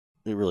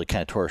really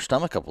kind of tore her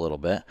stomach up a little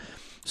bit.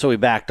 So we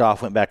backed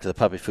off, went back to the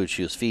puppy food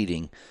she was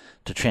feeding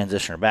to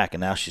transition her back,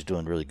 and now she's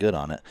doing really good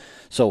on it.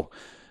 So,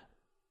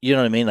 you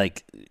know what I mean?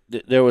 Like,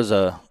 there was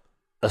a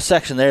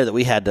section there that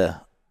we had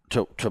to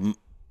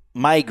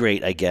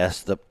migrate, I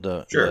guess,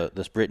 Sure.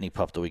 this Brittany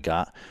pup that we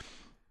got,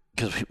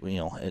 because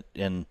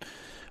and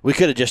we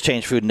could have just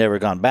changed food and never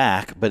gone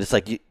back. But it's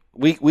like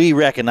we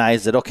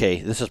recognize that, okay,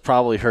 this is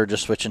probably her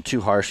just switching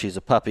too harsh. She's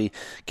a puppy.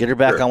 Get her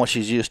back Sure. on what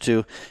she's used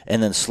to,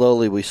 and then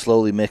we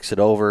slowly mix it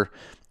over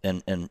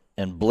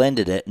and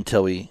blended it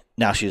until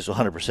now she's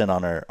 100%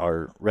 on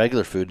our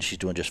regular food, and she's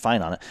doing just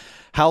fine on it.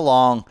 How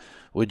long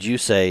would you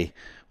say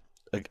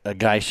a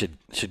guy should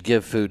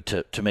give food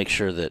to make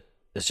sure that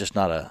it's just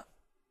not a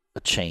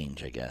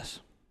change, I guess?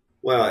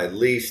 Well, at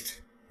least,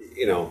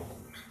 you know,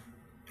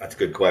 that's a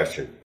good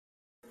question.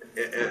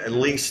 At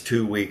least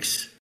 2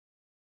 weeks.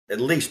 At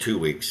least 2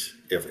 weeks,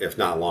 if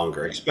not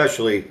longer.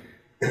 Especially,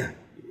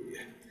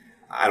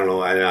 I don't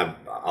know.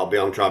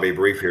 I'm trying to be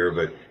brief here,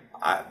 but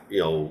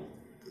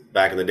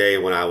back in the day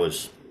when I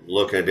was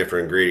looking at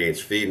different ingredients,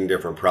 feeding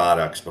different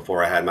products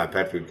before I had my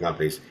pet food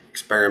companies,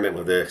 experiment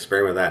with this,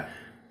 experiment with that.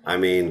 I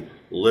mean,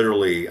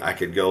 literally, I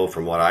could go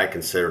from what I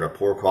considered a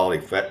poor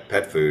quality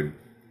pet food,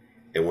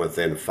 and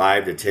within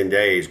 5 to 10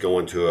 days, go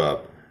into a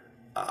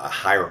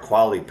higher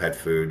quality pet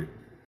food.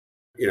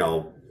 You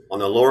know, on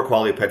the lower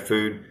quality pet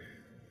food,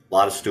 a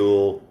lot of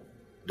stool,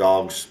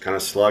 dogs kind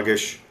of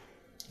sluggish.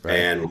 Right.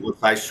 And once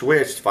I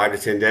switched 5 to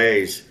 10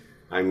 days,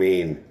 I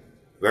mean,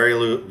 very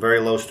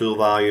low stool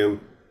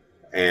volume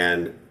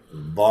and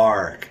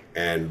bark.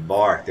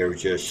 They were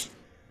just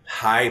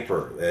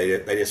hyper.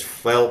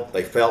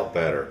 They felt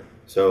better.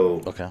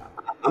 So Okay.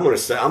 I'm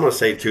gonna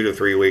say 2 to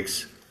 3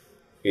 weeks.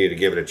 You need to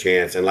give it a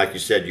chance. And like you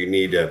said, you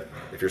need to,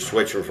 if you're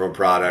switching from a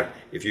product,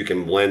 if you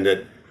can blend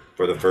it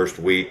for the first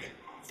week,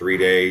 3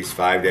 days,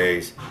 5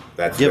 days.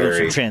 That's Give them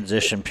very some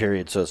transition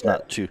period, so it's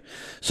not too.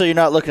 So you're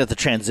not looking at the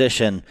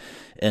transition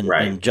and,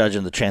 Right. and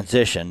judging the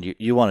transition.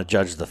 You want to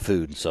judge the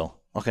food. So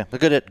okay, but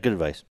good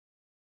advice.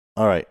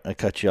 All right, I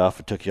cut you off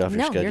and took you off your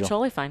No, schedule. you're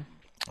totally fine.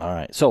 All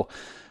right, so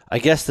I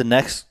guess the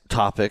next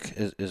topic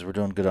is we're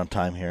doing good on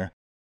time here.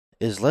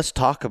 Is let's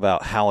talk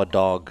about how a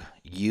dog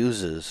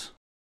uses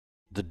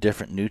the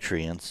different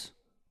nutrients,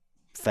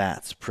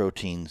 fats,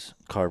 proteins,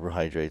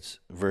 carbohydrates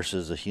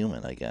versus a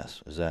human, I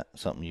guess. Is that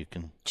something you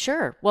can?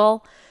 Sure.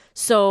 Well,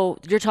 so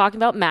you're talking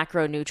about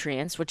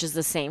macronutrients, which is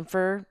the same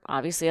for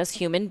obviously us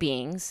human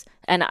beings.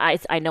 And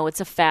I know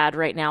it's a fad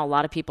right now. A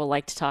lot of people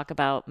like to talk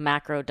about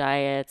macro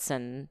diets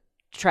and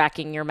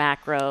tracking your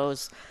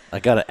macros.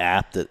 I got an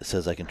app that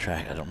says I can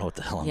track. I don't know what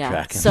the hell I'm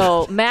tracking.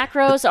 So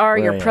macros are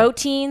Where I your am.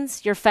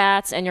 proteins, your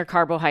fats, and your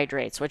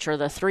carbohydrates, which are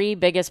the three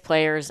biggest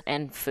players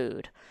in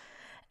food,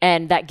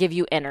 and that give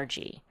you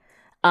energy.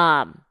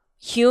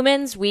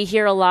 Humans, we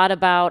hear a lot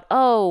about,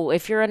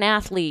 if you're an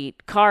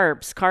athlete,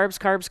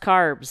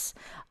 carbs.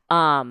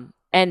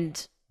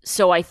 And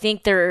so I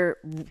think they're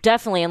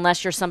definitely,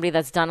 unless you're somebody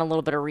that's done a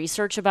little bit of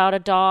research about a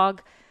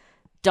dog,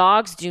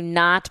 dogs do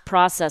not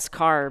process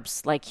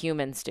carbs like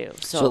humans do.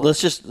 So let's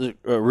just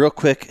real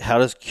quick. How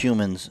does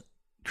humans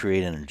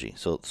create energy?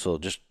 So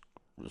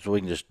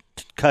we can just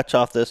cut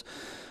off this.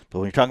 But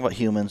when you're talking about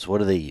humans, what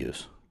do they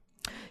use?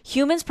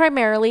 Humans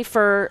primarily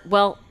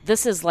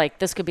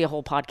this could be a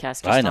whole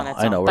podcast just on its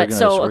own. I know. But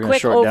so a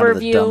quick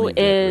overview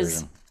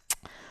is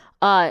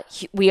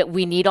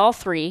we need all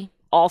three.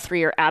 All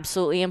three are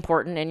absolutely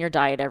important in your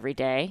diet every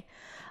day.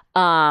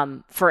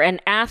 For an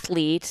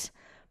athlete,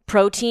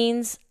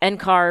 proteins and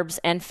carbs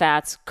and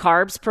fats.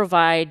 Carbs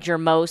provide your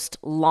most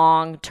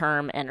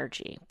long-term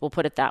energy. We'll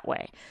put it that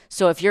way.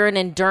 So if you're an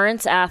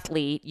endurance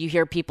athlete, you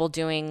hear people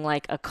doing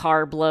like a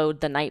carb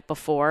load the night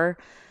before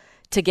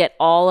to get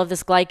all of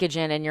this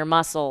glycogen in your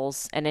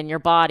muscles and in your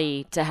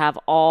body to have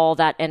all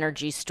that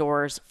energy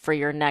stores for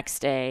your next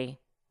day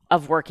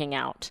of working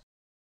out.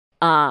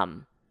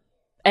 And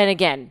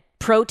again,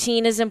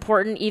 protein is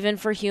important even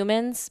for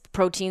humans.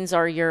 Proteins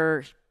are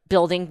your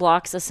building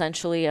blocks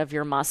essentially of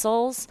your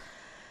muscles.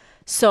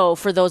 So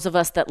for those of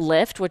us that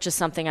lift, which is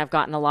something I've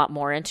gotten a lot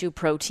more into,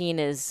 protein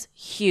is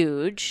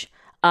huge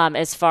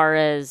as far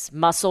as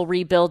muscle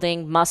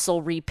rebuilding,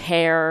 muscle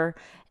repair.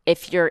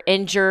 If you're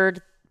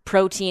injured,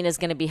 protein is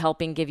going to be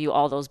helping give you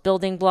all those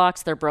building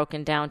blocks. They're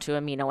broken down to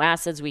amino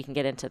acids. We can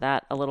get into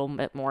that a little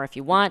bit more if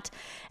you want.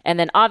 And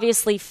then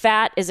obviously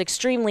fat is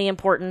extremely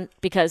important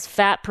because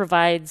fat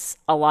provides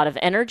a lot of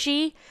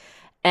energy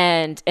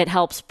and it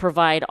helps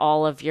provide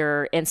all of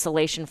your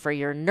insulation for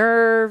your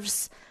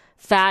nerves.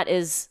 Fat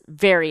is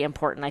very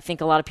important. I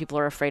think a lot of people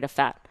are afraid of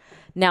fat.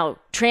 Now,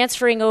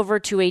 transferring over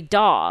to a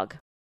dog.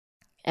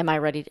 Am I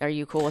ready? Are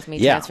you cool with me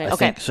transferring? I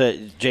think so.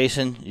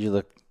 Jason,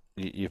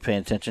 you're paying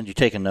attention? You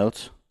taking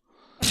notes?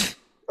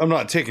 I'm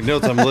not taking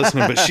notes. I'm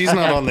listening, but she's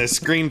not on this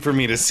screen for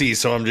me to see,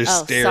 so I'm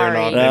just staring sorry.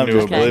 off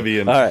into Okay.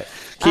 oblivion. All right,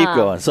 keep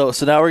going. So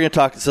now we're going to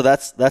talk. So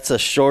that's a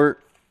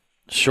short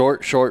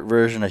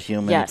version of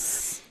human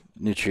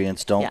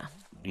nutrients.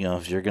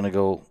 If you're going to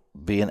go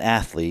be an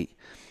athlete,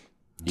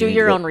 do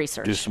your own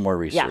research. Do some more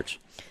research.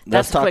 Yeah.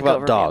 Let's talk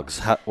about overview. Dogs.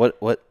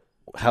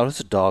 How does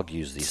a dog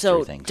use these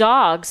three things?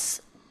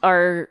 Dogs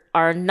are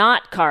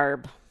not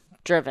carb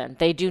driven.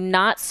 They do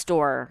not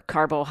store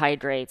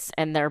carbohydrates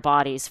in their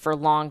bodies for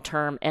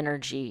long-term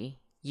energy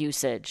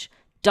usage.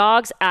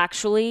 Dogs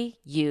actually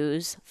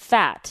use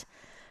fat.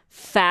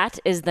 Fat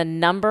is the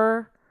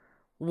number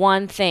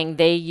one thing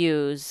they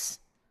use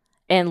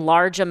in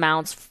large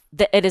amounts.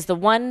 It is the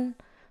one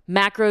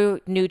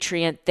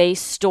macronutrient they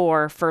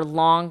store for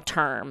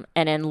long-term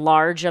and in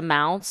large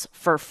amounts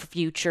for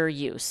future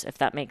use, if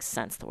that makes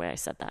sense the way I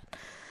said that.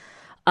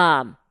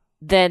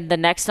 Then the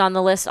next on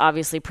the list,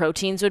 obviously,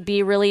 proteins would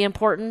be really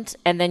important.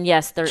 And then,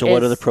 yes, So what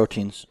do the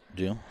proteins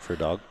do for a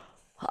dog?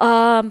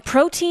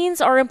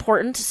 Proteins are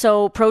important.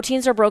 So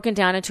proteins are broken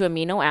down into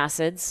amino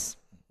acids.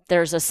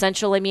 There's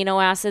essential amino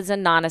acids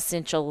and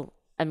non-essential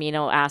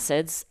amino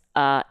acids.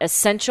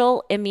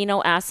 Essential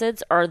amino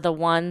acids are the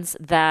ones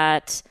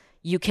that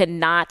you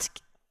cannot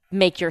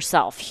make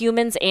yourself.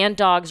 Humans and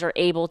dogs are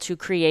able to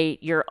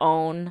create your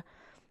own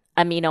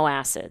amino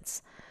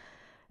acids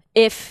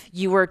if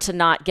you were to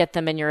not get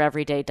them in your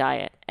everyday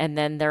diet. And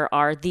then there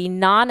are the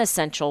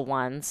non-essential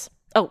ones.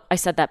 Oh, I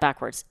said that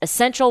backwards.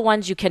 Essential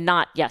ones you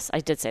cannot, yes,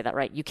 I did say that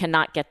right. You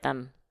cannot get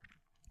them.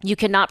 You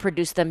cannot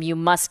produce them. You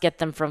must get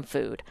them from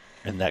food.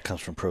 And that comes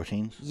from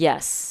proteins?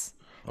 Yes.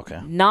 Okay.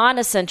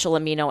 Non-essential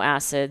amino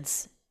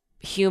acids,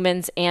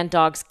 humans and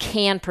dogs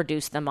can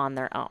produce them on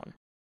their own.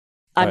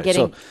 I'm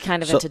getting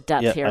into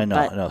depth here. I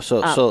know.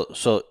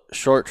 So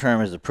short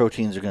term is the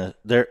proteins are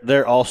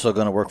they're also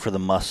gonna work for the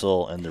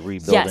muscle and the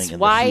rebuilding and the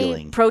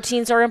healing. Why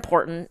proteins are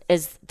important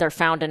is they're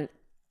found in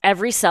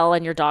every cell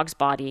in your dog's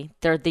body.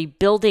 They're the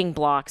building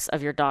blocks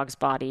of your dog's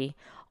body.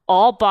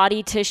 All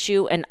body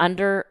tissue is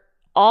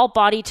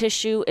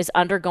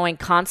undergoing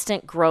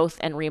constant growth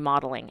and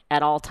remodeling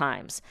at all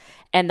times.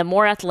 And the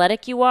more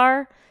athletic you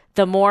are,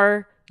 the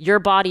more your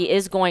body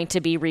is going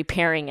to be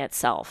repairing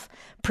itself.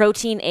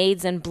 Protein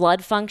aids in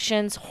blood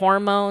functions,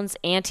 hormones,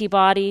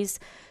 antibodies.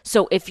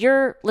 So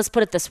let's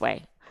put it this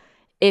way.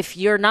 If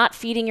you're not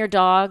feeding your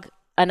dog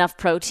enough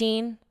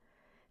protein,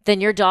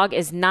 then your dog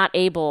is not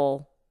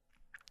able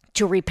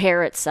to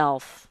repair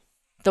itself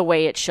the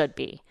way it should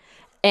be.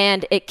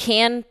 And it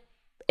can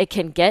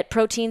get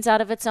proteins out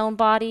of its own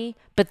body,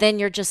 but then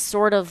you're just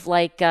sort of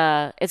like,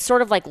 it's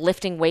sort of like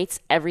lifting weights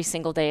every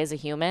single day as a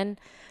human,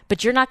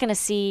 but you're not going to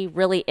see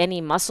really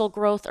any muscle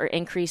growth or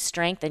increased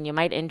strength, and you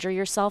might injure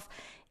yourself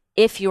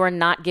if you are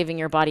not giving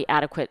your body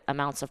adequate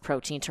amounts of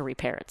protein to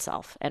repair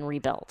itself and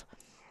rebuild.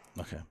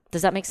 Okay.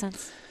 Does that make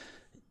sense?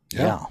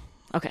 Yeah.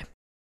 Okay.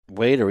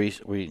 Wade, are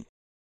we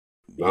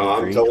No,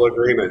 I'm in total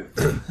agreement.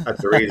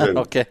 That's the reason.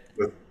 Okay.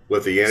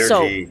 With the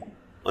energy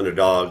on the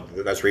dog,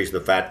 that's the reason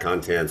the fat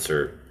contents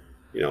are,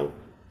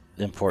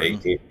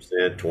 important.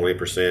 18%,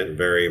 20%,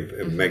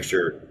 vary. Make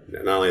sure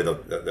not only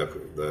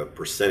the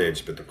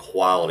percentage, but the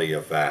quality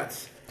of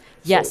fats.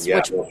 Yes, So,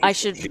 which I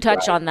should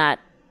touch on that.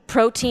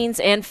 Proteins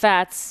and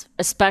fats,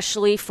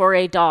 especially for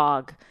a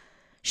dog,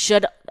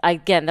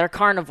 they're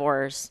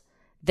carnivores.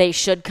 They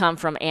should come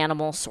from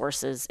animal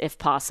sources if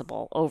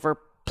possible over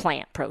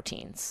plant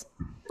proteins.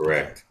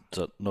 Correct.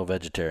 So no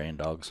vegetarian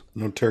dogs.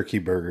 No turkey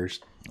burgers.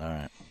 All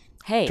right.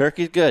 Hey,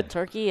 Turkey's good.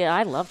 Turkey,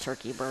 I love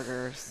turkey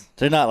burgers.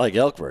 They're not like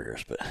elk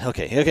burgers, but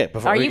okay.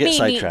 Before we get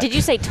sidetracked. Did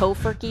you say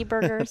tofurkey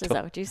burgers? Is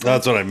that what you said?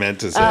 That's what I meant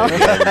to say.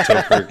 Yeah,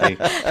 turkey.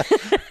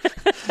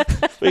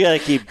 We got to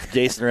keep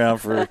Jason around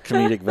for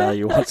comedic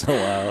value once in a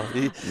while.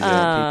 He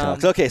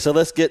talks. Okay, so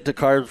let's get to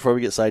carbs before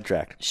we get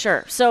sidetracked.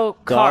 Sure. So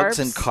Dogs carbs.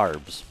 and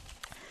carbs.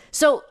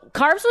 So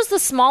carbs was the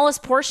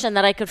smallest portion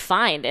that I could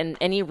find in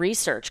any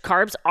research.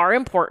 Carbs are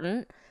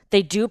important.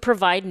 They do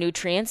provide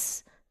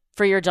nutrients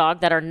for your dog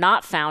that are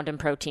not found in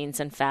proteins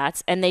and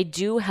fats, and they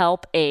do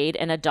help aid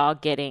in a dog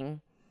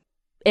getting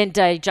in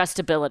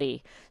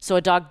digestibility, so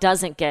a dog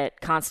doesn't get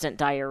constant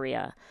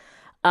diarrhea.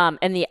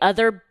 And the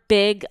other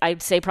big,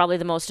 I'd say probably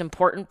the most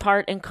important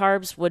part in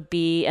carbs would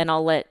be, and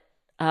I'll let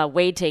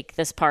Wade take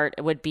this part,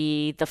 would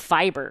be the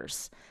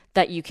fibers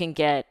that you can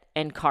get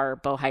in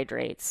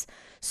carbohydrates.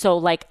 So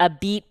like a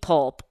beet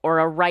pulp or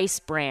a rice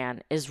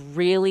bran is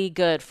really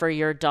good for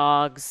your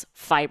dog's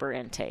fiber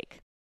intake.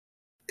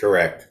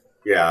 Correct.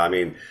 Yeah, I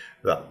mean,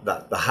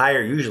 the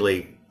higher,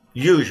 usually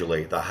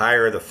the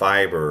higher the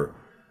fiber,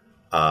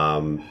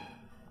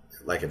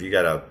 like if you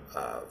got a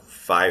 5%,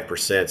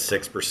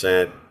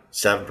 6%,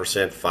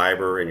 7%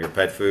 fiber in your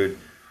pet food,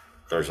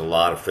 there's a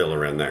lot of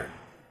filler in there,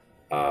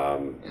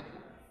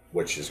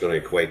 which is going to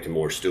equate to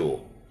more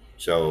stool.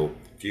 So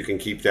if you can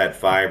keep that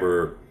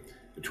fiber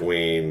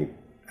between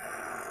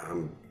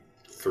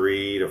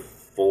 3 to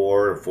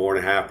 4 to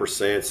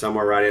 4.5%,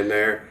 somewhere right in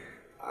there,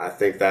 I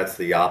think that's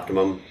the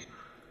optimum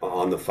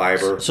on the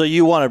fiber. So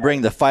you want to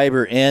bring the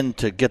fiber in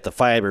to get the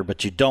fiber,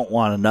 but you don't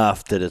want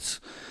enough that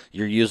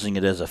you're using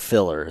it as a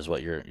filler, is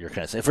what you're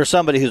kind of saying. For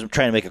somebody who's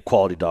trying to make a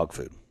quality dog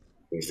food.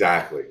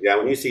 Exactly. Yeah,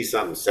 when you see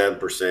something 7%,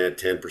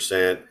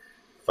 10%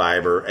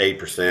 fiber,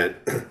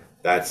 8%,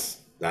 that's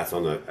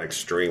on the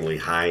extremely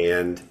high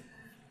end.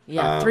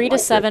 Yeah, 3 to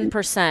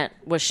 7%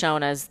 was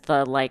shown as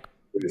the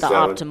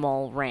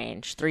optimal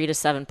range. 3 to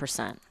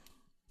 7%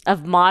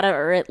 of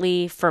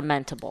moderately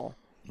fermentable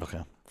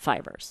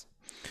fibers.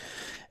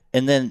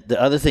 And then the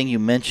other thing you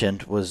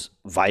mentioned was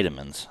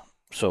vitamins.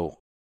 So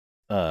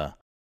I'm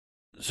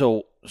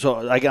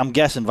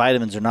guessing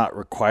vitamins are not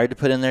required to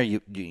put in there.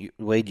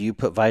 Wade, do you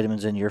put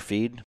vitamins in your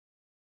feed?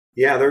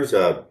 Yeah, there's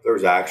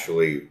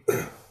actually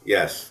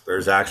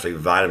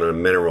vitamin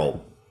and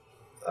mineral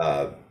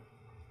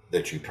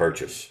that you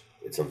purchase.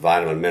 It's a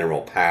vitamin and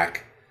mineral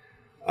pack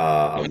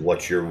of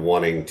what you're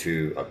wanting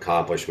to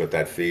accomplish with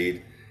that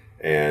feed,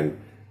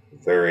 and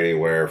they're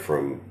anywhere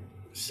from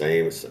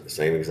same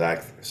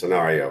exact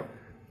scenario,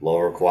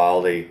 lower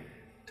quality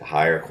to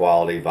higher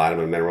quality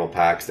vitamin and mineral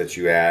packs that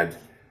you add.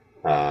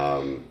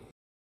 And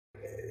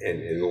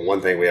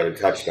one thing we haven't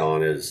touched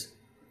on is,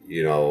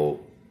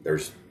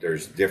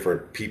 there's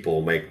different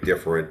people make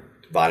different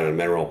vitamin and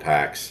mineral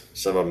packs.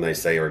 Some of them they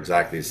say are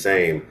exactly the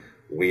same.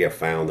 We have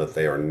found that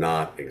they are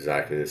not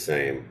exactly the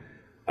same.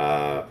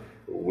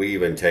 We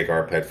even take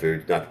our pet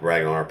foods, not to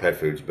brag on our pet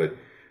foods, but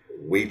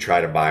we try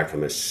to buy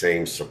from the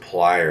same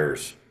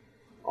suppliers,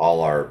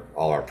 all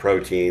our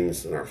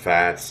proteins and our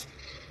fats.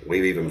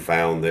 We've even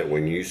found that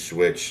when you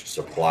switch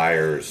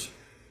suppliers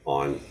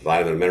on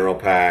vitamin and mineral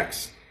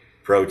packs,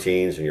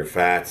 proteins, and your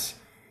fats,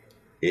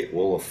 it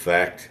will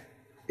affect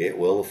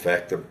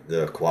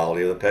the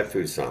quality of the pet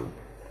food some.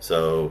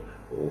 So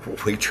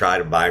we try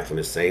to buy from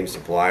the same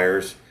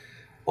suppliers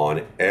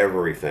on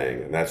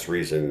everything, and that's the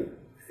reason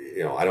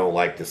I don't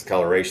like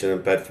discoloration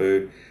in pet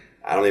food.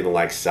 I don't even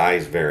like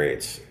size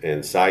variance,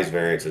 and size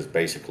variance is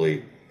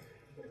basically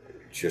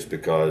just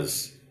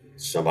because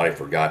somebody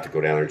forgot to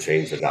go down there and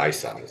change the die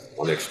size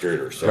on the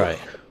extruder. So right.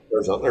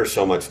 There's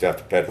so much stuff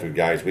to pet food,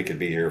 guys. We could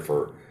be here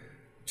for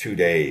 2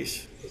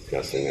 days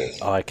discussing this.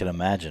 Oh, I can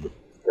imagine.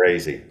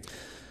 Crazy.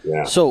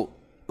 Yeah. So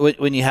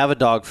when you have a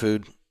dog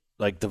food,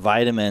 like the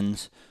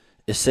vitamins,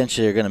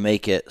 essentially are going to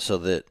make it so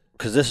that,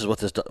 because this is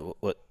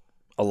what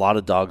a lot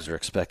of dogs are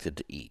expected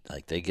to eat.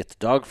 Like they get the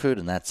dog food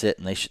and that's it,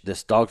 and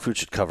this dog food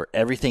should cover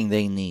everything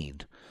they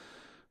need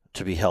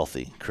to be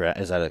healthy. Correct?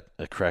 Is that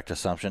a correct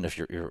assumption? If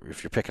you're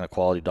picking a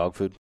quality dog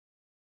food?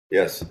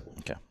 Yes.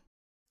 Okay.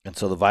 And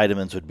so the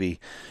vitamins would be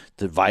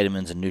the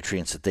vitamins and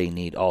nutrients that they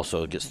need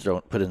also gets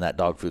put in that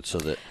dog food so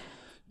that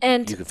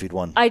you can feed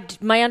one.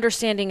 My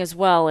understanding as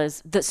well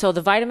is that so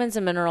the vitamins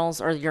and minerals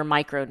are your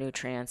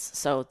micronutrients.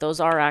 So those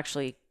are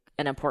actually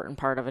an important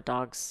part of a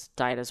dog's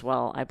diet as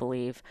well, I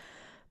believe,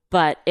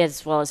 but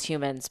as well as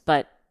humans.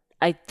 But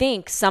I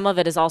think some of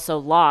it is also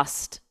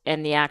lost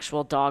in the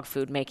actual dog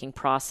food making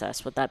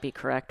process. Would that be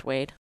correct,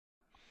 Wade?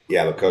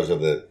 Yeah, because of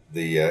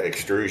the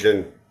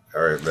extrusion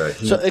or the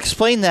heat. So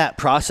explain that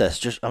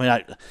process.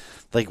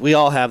 We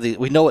all have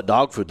we know what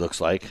dog food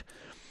looks like.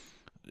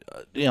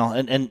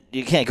 And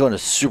you can't go into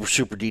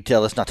super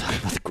detail. Let's not talk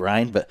about the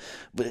grind, but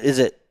is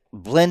it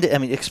blended? I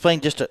mean,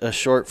 explain just a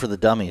short for the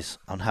dummies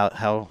on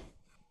how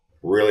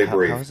really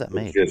brief. How is that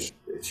made? It's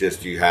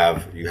just you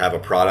have a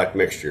product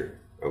mixture.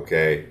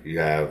 Okay, you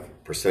have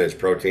percentage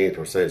protein,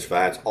 percentage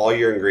fats, all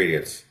your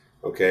ingredients.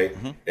 Okay,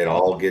 it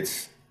all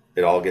gets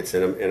in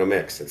a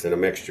mix. It's in a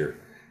mixture,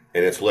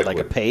 and it's liquid.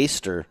 Like a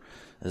paste, or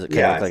is it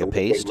kind of like a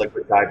paste?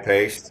 Liquid type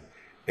paste,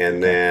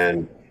 and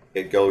then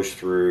it goes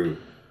through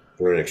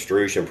an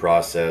extrusion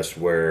process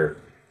where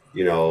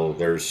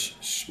there's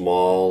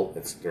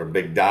there are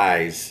big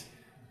dies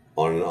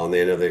on the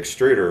end of the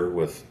extruder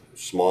with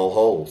small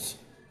holes,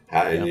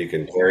 and you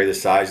can vary the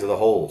size of the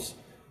holes,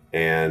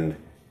 and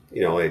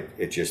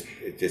it's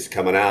just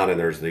coming out, and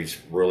there's these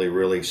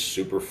really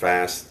super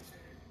fast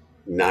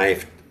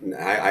knife.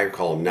 I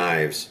call them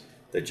knives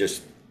that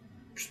just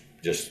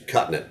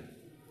cutting it,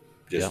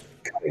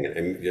 cutting it,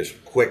 and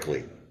just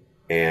quickly,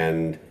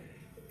 and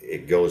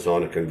it goes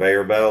on a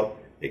conveyor belt.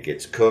 It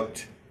gets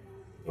cooked,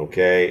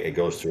 okay? It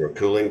goes through a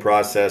cooling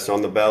process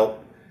on the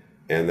belt.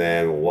 And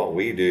then what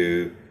we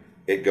do,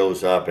 it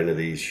goes up into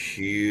these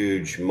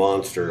huge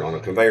monster, on a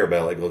conveyor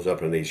belt, it goes up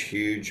into these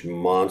huge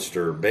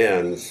monster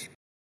bins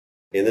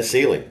in the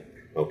ceiling,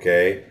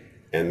 okay?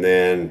 And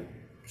then,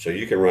 so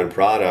you can run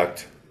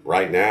product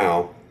right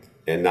now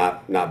and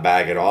not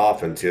bag it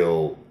off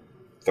until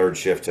third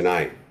shift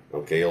tonight,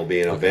 okay? It'll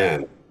be in a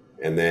bin.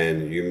 And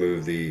then you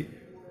move the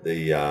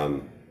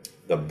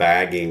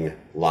bagging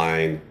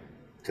line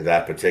to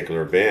that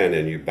particular bin,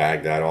 and you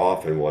bag that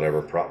off in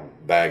whatever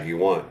bag you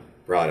want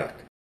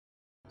product.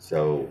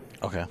 So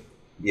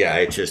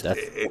it's just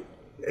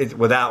it's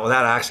without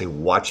actually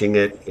watching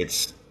it,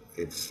 it's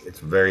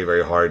very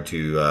very hard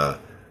to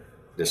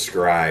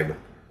describe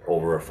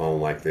over a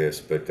phone like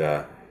this.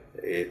 But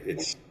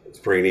it's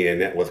pretty neat.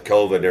 And with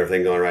COVID and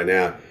everything going right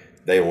now,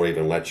 they won't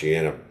even let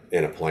you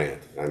in a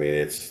plant. I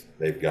mean,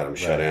 they've got them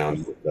shut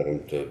down, set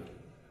them to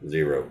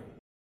zero.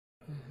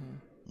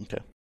 Okay.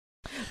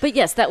 But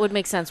yes, that would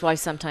make sense why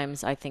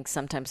sometimes a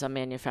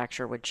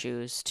manufacturer would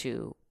choose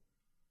to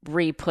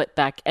re-put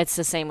back. It's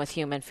the same with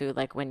human food.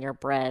 Like when your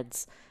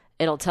breads,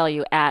 it'll tell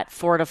you at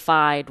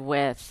fortified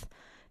with,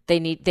 they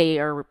need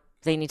to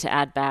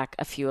add back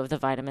a few of the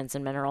vitamins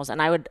and minerals. And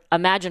I would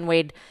imagine,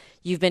 Wade,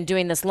 you've been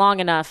doing this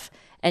long enough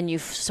and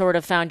you've sort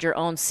of found your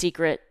own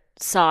secret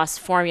sauce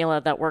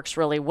formula that works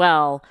really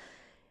well.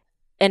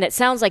 And it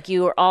sounds like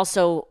you are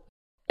also,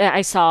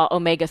 I saw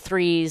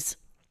omega-3s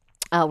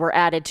were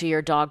added to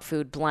your dog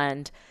food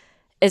blend.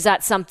 Is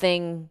that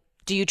something,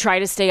 do you try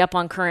to stay up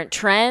on current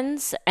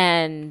trends?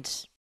 And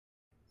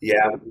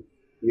yes,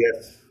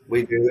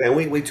 we do. And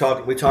we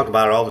talk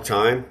about it all the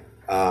time,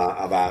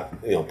 about,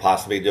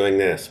 possibly doing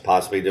this,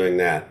 possibly doing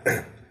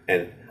that.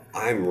 And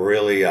I'm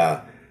really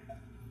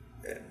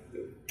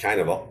kind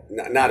of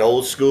not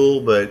old school,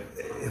 but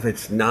if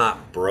it's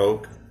not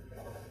broke,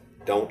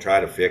 don't try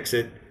to fix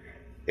it.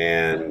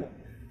 And,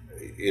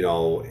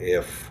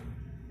 if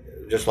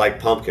just like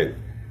pumpkin,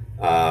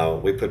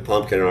 we put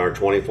pumpkin in our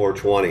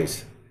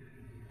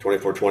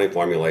 2420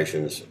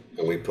 formulations,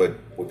 and we put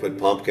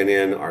pumpkin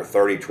in our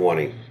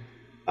 30-20,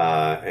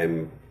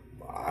 and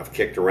I've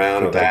kicked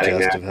around of adding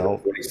that.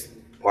 Health.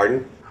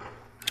 Pardon?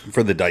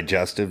 For the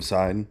digestive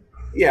side.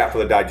 Yeah, for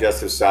the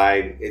digestive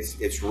side,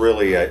 it's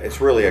really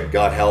a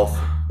gut health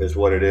is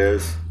what it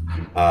is.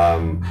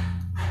 I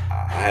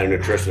had a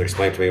nutritionist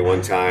explain to me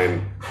one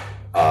time,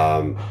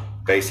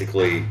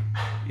 basically,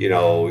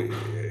 your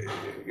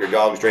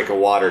dog's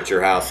drinking water at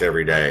your house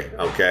every day,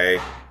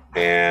 okay?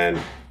 And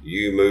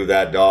you move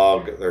that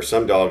dog, there's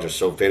some dogs are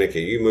so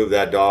finicky, you move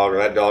that dog, or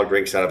that dog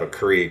drinks out of a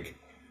creek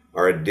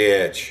or a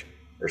ditch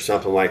or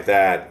something like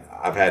that.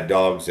 I've had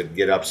dogs that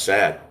get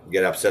upset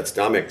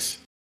stomachs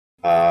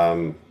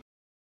from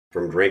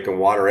drinking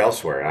water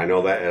elsewhere. I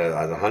know that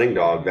as a hunting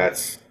dog,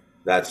 that's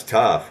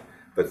tough,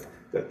 but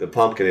the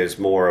pumpkin is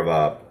more of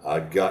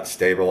a gut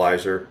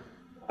stabilizer.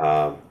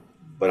 But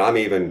I'm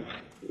even,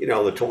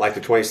 like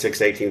the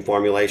 26-18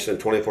 formulation,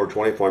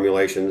 24-20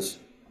 formulations,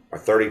 or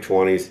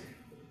 30-20s,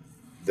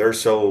 they're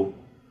so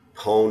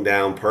honed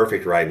down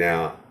perfect right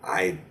now.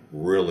 I'm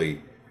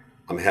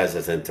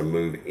hesitant to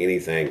move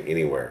anything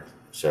anywhere.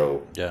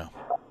 So yeah.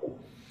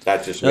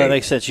 That's just No, me. that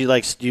makes sense. You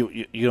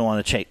don't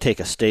want to take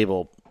a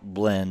stable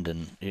blend,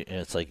 and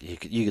it's like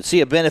you can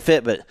see a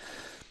benefit, but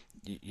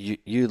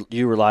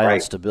you rely on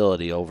Right.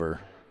 stability over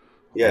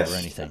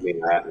anything. I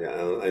mean,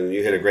 and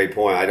you hit a great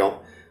point.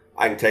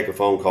 I can take a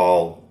phone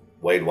call.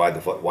 Wade, why'd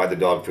the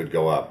dog food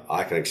go up?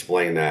 I can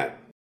explain that.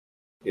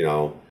 You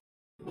know,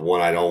 the one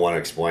I don't want to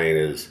explain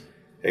is,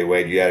 hey,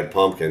 Wade, you added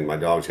pumpkin. My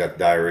dog's got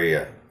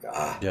diarrhea.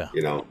 Yeah.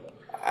 You know,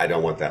 I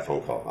don't want that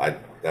phone call.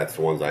 That's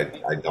the ones I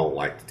don't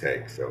like to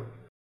take. So.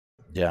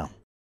 Yeah.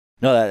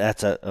 No,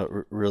 that's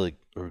a really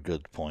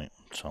good point.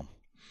 So,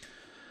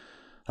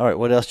 all right,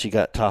 what else you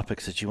got?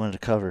 Topics that you wanted to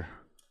cover?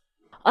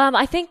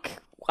 I think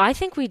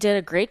we did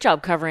a great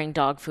job covering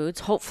dog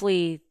foods.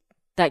 Hopefully,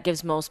 that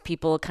gives most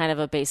people kind of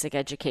a basic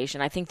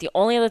education. I think the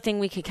only other thing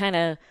we could kind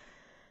of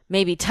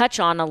maybe touch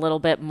on a little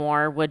bit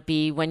more would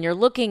be when you're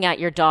looking at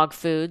your dog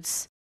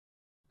foods.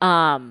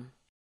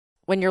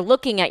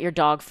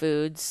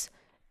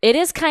 It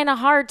is kind of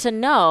hard to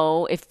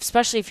know,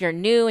 especially if you're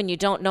new and you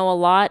don't know a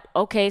lot.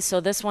 Okay,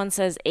 so this one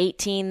says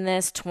 18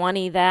 this,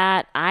 20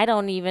 that. I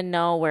don't even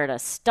know where to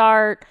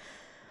start.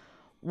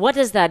 What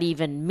does that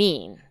even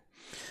mean?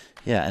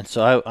 Yeah, and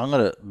so I'm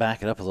going to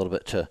back it up a little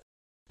bit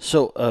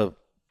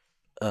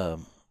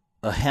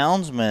a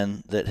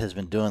houndsman that has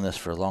been doing this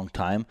for a long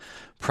time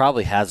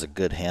probably has a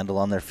good handle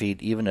on their feed,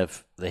 even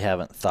if they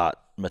haven't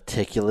thought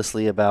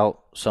meticulously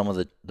about some of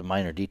the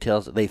minor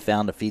details. They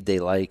found a feed they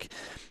like.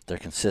 They're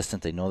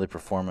consistent. They know they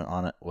perform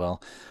on it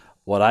well.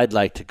 What I'd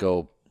like to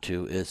go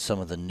to is some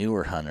of the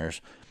newer hunters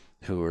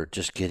who are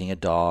just getting a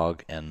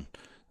dog, and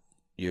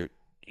you're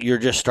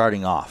just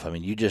starting off. I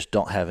mean, you just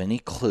don't have any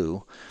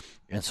clue.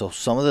 And so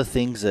some of the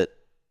things that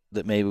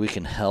maybe we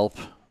can help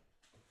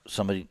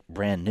somebody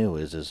brand new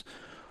is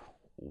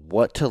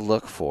what to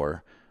look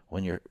for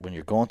when you're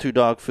going through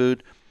dog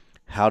food,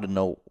 how to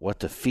know what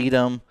to feed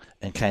them,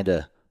 and kind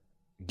of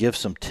give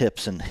some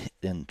tips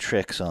and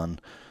tricks on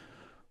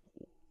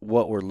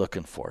what we're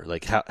looking for.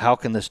 Like how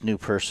can this new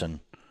person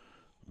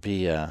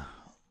be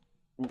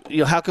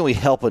how can we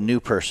help a new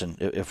person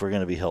if we're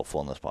going to be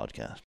helpful in this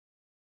podcast?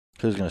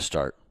 Who's going to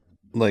start?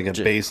 Like a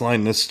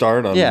baseline to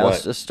start on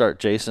what? Let's start,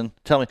 Jason.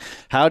 Tell me,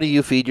 how do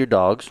you feed your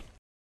dogs,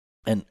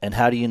 and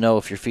how do you know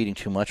if you're feeding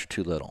too much or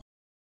too little?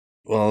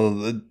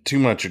 Well, too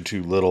much or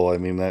too little. I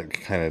mean, that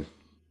kind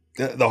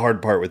of the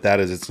hard part with that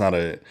is it's not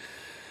a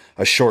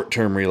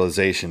short-term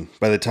realization.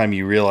 By the time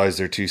you realize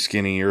they're too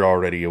skinny, you're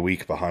already a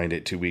week behind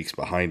it, 2 weeks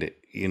behind it,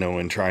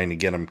 and trying to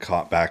get them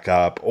caught back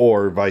up,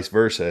 or vice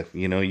versa.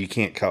 You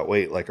can't cut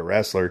weight like a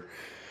wrestler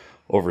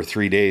over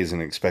 3 days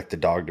and expect the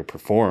dog to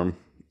perform,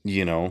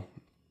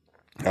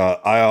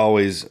 I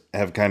always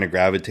have kind of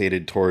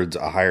gravitated towards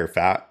a higher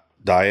fat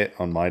diet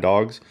on my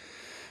dogs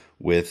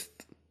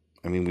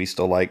we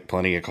still like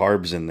plenty of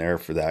carbs in there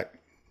for that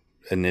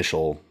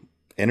initial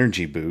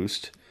energy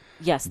boost.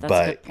 Yes, that's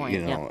a good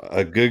point.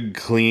 A good,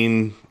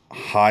 clean,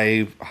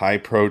 high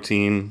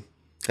protein.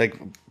 Like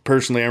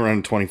personally, I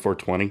run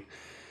 24-20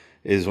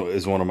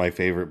 is one of my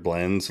favorite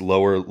blends.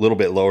 Little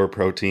bit lower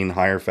protein,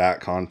 higher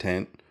fat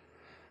content.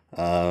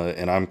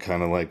 And I'm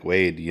kind of like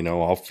Wade.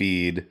 I'll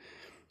feed.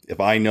 If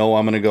I know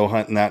I'm going to go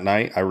hunting that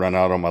night, I run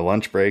out on my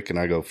lunch break and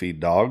I go feed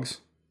dogs.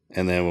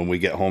 And then when we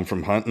get home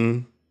from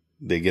hunting,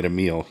 they get a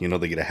meal.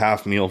 They get a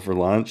half meal for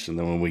lunch. And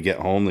then when we get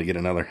home, they get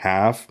another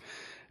half.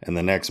 And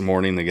the next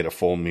morning, they get a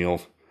full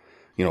meal,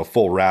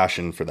 full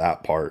ration for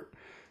that part.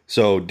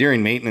 So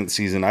during maintenance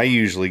season, I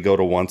usually go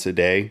to once a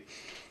day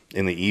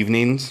in the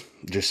evenings,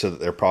 just so that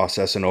they're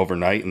processing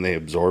overnight and they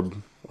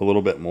absorb a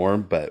little bit more.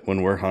 But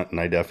when we're hunting,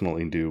 I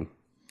definitely do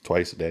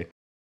twice a day.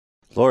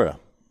 Laura,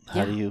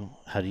 how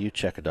do you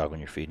check a dog when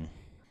you're feeding?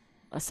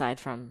 Aside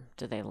from,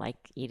 do they like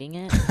eating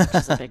it? Which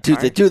is a big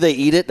part. Do they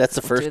eat it? That's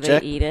the first check. Do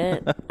they eat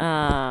it?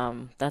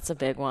 That's a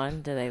big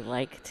one. Do they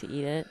like to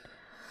eat it?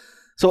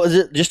 So is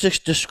it just to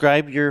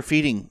describe your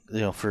feeding,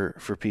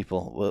 for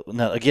people? Well,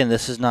 now, again,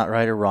 this is not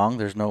right or wrong.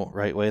 There's no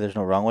right way. There's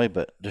no wrong way.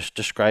 But just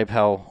describe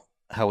how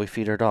we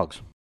feed our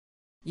dogs.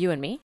 You and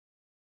me?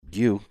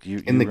 You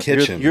in the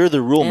kitchen. You're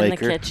the rule in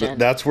maker. the kitchen.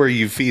 That's where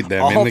you feed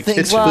them, all in the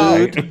things kitchen. Well,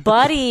 food.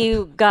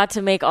 Buddy got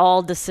to make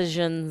all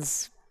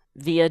decisions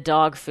via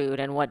dog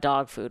food and what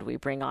dog food we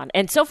bring on.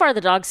 And so far,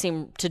 the dogs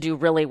seem to do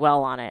really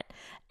well on it.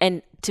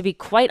 And to be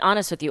quite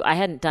honest with you, I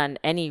hadn't done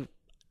any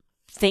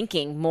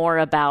thinking more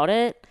about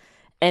it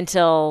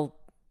until,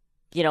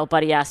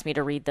 Buddy asked me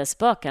to read this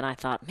book. And I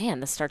thought, man,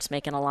 this starts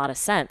making a lot of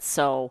sense.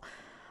 So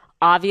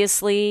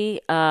obviously,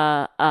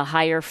 a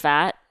higher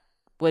fat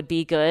would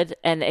be good.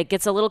 And it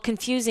gets a little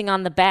confusing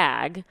on the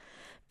bag,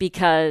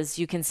 because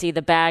you can see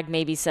the bag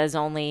maybe says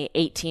only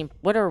 18.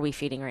 What are we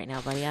feeding right now,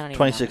 Buddy? I don't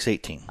even know.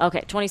 26-18.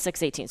 Okay,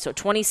 26-18. So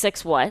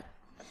 26 what?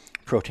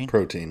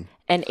 Protein.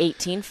 And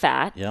 18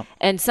 fat. Yep.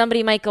 And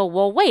somebody might go,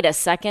 well, wait a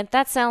second.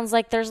 That sounds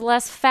like there's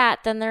less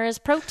fat than there is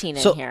protein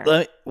in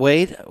here.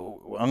 Wade,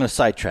 I'm going to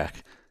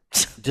sidetrack.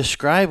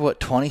 Describe what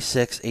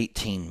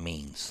 26-18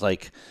 means.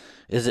 Like,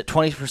 is it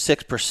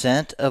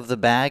 26% of the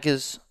bag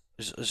is?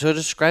 So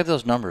describe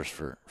those numbers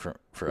for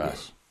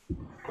us.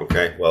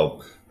 Okay,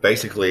 well,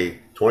 basically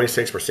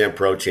 26%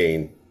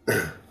 protein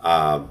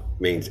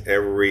means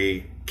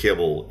every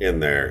kibble in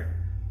there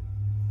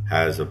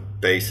has a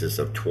basis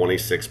of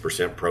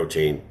 26%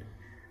 protein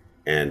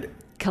and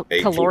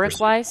 18%. Caloric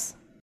wise?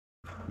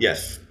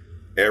 Yes,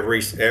 every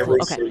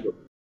Okay. single.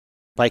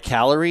 By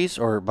calories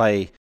or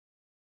by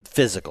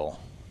physical?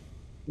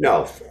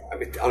 No, I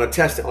mean on a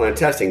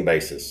testing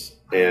basis,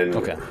 and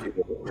Okay.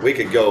 we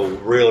could go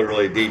really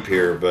really deep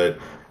here, but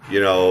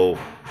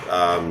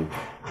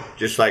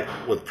just like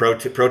with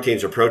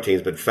proteins are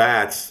proteins, but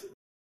fats,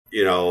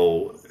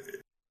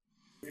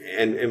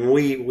 and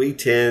we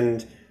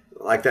tend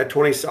like that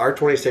our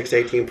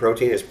 2618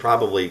 protein is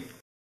probably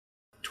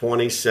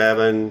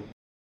 27,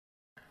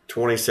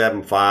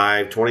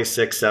 27.5,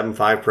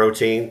 26.75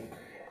 protein,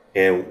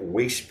 and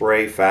we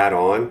spray fat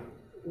on,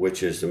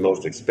 which is the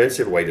most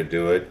expensive way to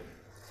do it,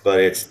 but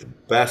it's the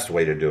best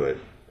way to do it.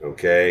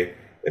 Okay,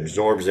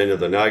 absorbs into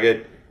the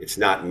nugget. It's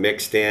not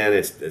mixed in.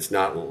 It's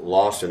not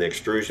lost in the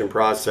extrusion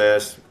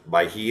process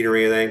by heat or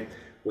anything.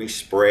 We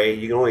spray.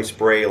 You can only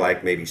spray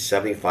like maybe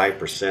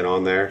 75%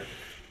 on there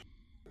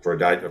for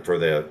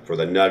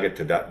the nugget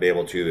to be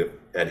able to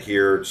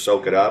adhere,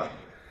 soak it up.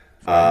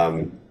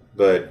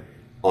 But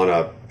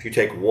if you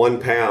take 1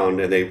 pound,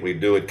 and we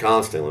do it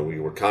constantly.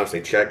 We're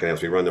constantly checking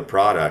as we run the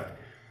product.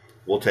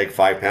 We'll take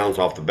 5 pounds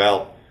off the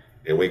belt,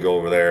 and we go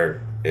over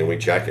there and we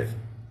check it.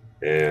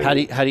 And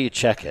How do you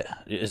check it?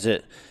 Is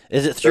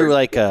it through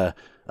like a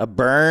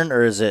burn,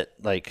 or is it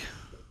like?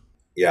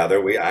 Yeah,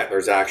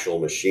 there's actual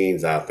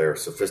machines out there,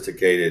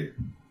 sophisticated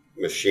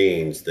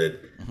machines that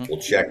will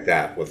check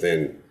that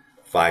within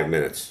 5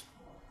 minutes.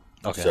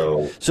 Okay.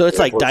 So it's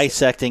like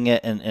dissecting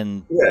it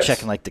and Yes.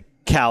 checking like the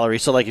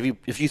calories. So like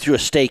if you threw a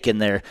steak in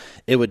there,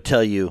 it would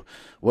tell you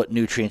what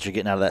nutrients you're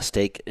getting out of that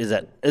steak. Is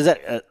that?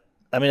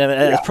 I mean,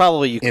 it's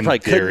probably you In probably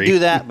couldn't theory. do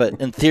that, but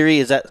in theory,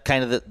 is that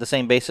kind of the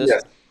same basis?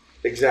 Yes,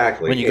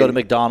 exactly. When you go to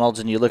McDonald's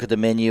and you look at the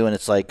menu and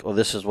it's like, well,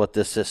 this is what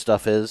this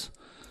stuff is.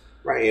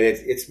 Right, and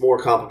it's more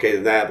complicated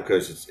than that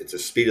because it's a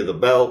speed of the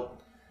belt.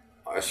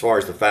 As far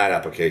as the fat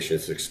application,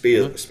 it's the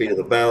speed of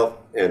the belt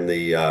and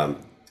the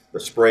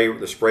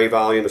spray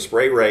volume, the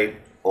spray rate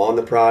on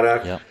the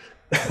product. Yep.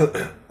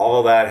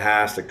 All that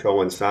has to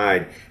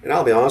coincide. And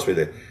I'll be honest with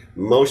you,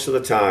 most of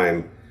the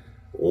time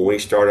when we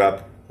start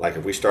up, like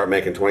if we start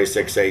making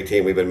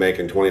 2618, we've been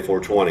making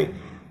 2420.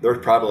 There's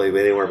probably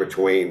anywhere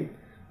between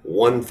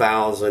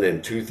 1,000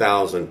 and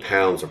 2,000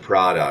 pounds of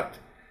product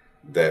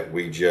that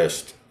we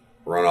just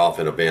run off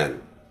in a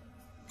bin,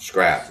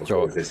 scrap.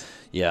 Throw it. It's-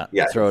 Yeah,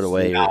 Yeah, throw it it's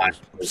away. not-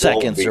 it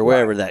Seconds won't be or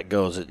wherever right. that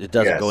goes. It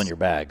doesn't go Yes. in your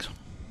bags.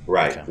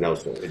 Right. Okay. No,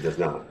 sir, it does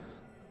not.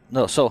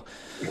 No, so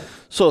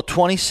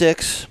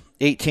 26,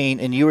 18,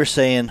 and you were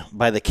saying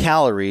by the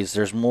calories,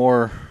 there's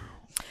more.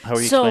 How are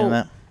you explaining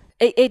that?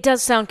 It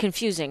does sound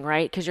confusing,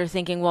 right? Because you're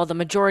thinking, well, the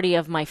majority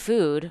of my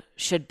food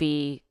should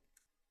be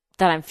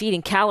that I'm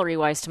feeding calorie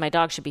wise to my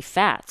dog should be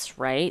fats,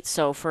 right?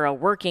 So for a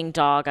working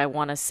dog, I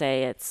want to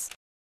say it's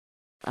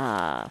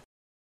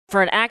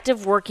for an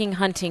active working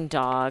hunting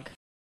dog.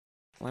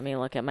 Let me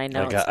look at my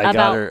notes. I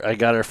got her.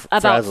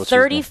 About frazzled. She's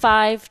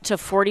 35 to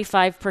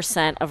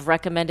 45% of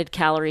recommended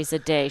calories a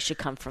day should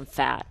come from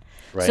fat.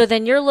 Right. So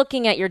then you're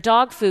looking at your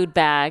dog food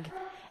bag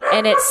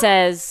and it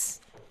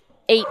says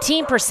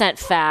 18%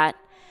 fat.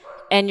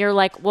 And you're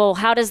like, well,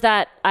 how does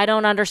that, I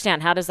don't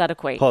understand. How does that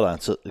equate? Hold on.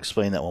 So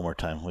explain that one more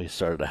time. We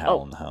started a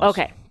howl in the house.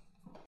 Okay.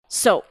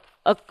 So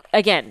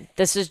again,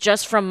 this is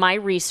just from my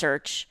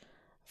research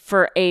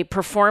for a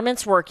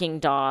performance working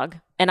dog.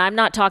 And I'm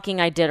not talking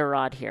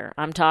Iditarod here.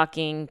 I'm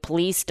talking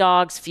police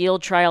dogs,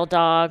 field trial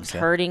dogs,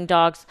 herding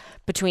dogs.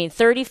 Between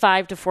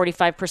 35 to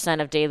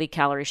 45% of daily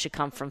calories should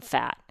come from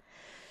fat.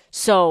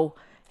 So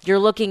you're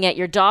looking at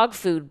your dog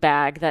food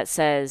bag that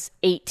says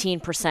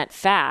 18%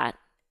 fat,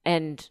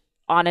 and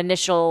on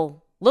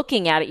initial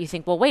looking at it, you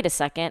think, well, wait a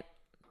second.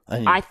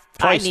 I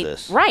need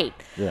this. right.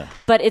 Yeah.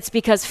 But it's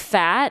because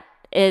fat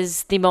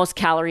is the most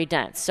calorie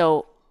dense.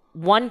 So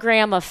 1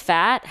 gram of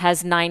fat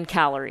has 9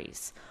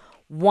 calories.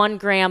 1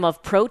 gram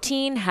of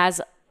protein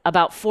has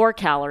about 4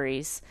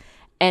 calories,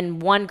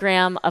 and 1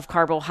 gram of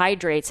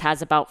carbohydrates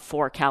has about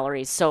 4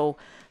 calories. So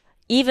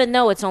even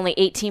though it's only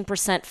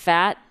 18%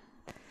 fat,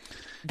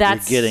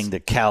 that's you're getting the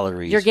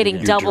calories. you're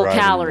getting double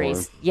deriving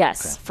calories. more.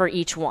 Yes, for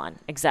each one.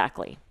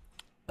 Exactly.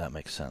 That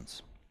makes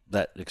sense.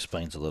 That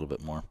explains a little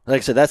bit more. Like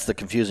I said, that's the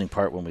confusing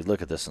part when we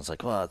look at this, and it's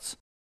like, well, it's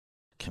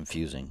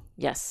confusing.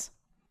 Yes.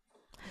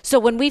 So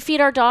when we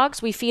feed our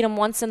dogs, we feed them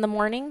once in the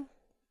morning.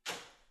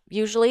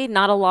 Usually,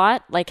 not a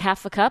lot, like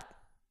half a cup,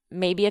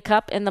 maybe a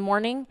cup in the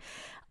morning.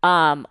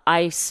 Not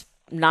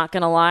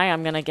gonna lie,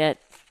 I'm gonna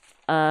get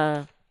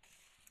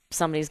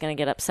somebody's gonna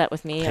get upset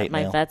with me Hate at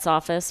my mail. vet's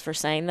office for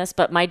saying this,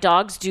 but my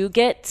dogs do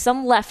get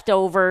some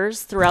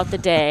leftovers throughout the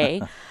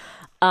day.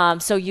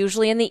 So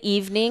usually in the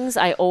evenings,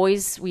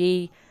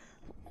 we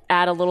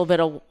add a little bit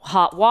of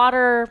hot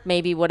water,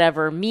 maybe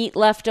whatever meat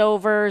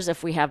leftovers.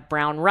 If we have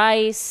brown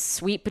rice,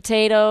 sweet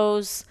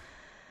potatoes.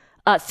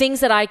 things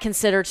that I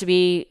consider to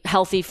be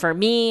healthy for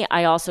me,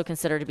 I also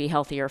consider to be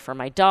healthier for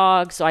my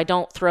dog. So I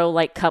don't throw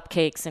like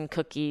cupcakes and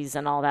cookies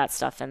and all that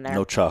stuff in there.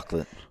 No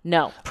chocolate.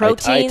 No.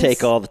 Proteins. I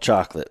take all the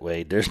chocolate,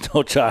 Wade. There's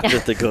no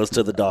chocolate that goes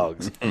to the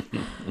dogs.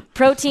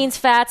 Proteins,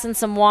 fats, and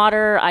some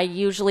water. I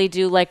usually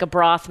do like a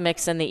broth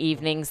mix in the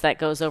evenings that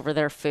goes over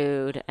their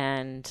food,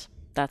 and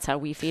that's how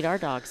we feed our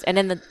dogs. And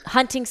in the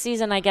hunting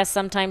season, I guess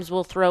sometimes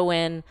we'll throw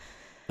in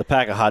a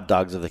pack of hot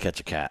dogs if they catch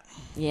a cat.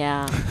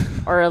 Yeah,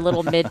 or a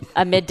little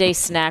midday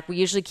snack. We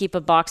usually keep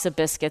a box of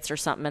biscuits or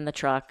something in the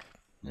truck.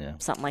 Yeah,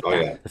 something like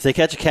that. Yeah. If they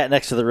catch a cat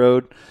next to the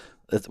road,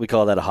 we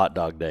call that a hot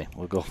dog day.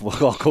 We'll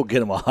all go get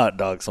them a hot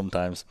dog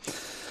sometimes.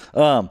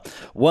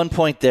 One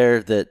point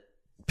there that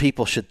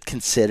people should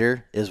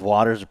consider is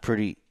water's a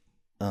pretty,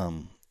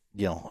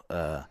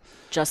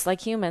 just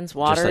like humans,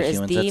 water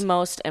is the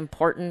most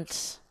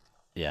important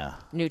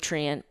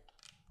nutrient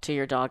to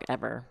your dog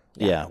ever.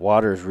 Yeah,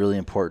 water is really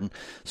important.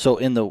 So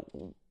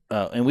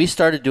and we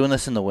started doing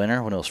this in the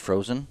winter when it was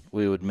frozen.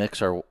 We would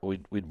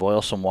we'd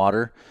boil some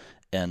water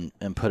and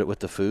put it with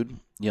the food,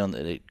 and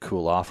it'd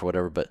cool off or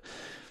whatever. But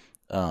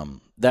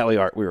that way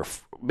we were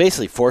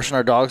basically forcing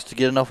our dogs to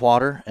get enough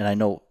water. And I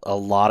know a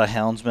lot of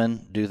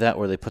houndsmen do that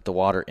where they put the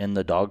water in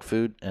the dog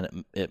food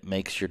and it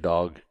makes your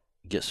dog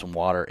get some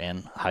water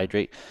and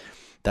hydrate.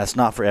 That's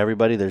not for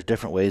everybody. There's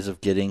different ways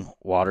of getting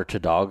water to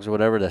dogs or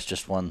whatever. That's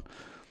just one.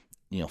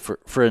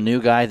 For a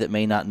new guy that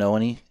may not know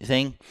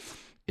anything,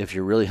 if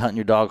you're really hunting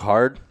your dog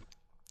hard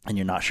and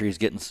you're not sure he's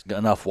getting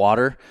enough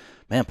water,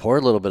 man, pour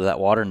a little bit of that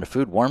water into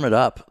food, warm it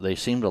up. They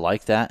seem to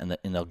like that, and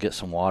they'll get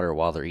some water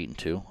while they're eating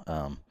too.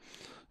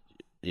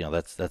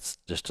 That's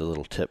just a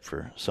little tip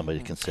for somebody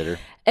to consider.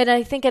 And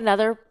I think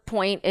another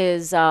point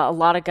is a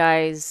lot of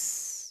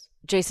guys,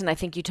 Jason, I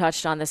think you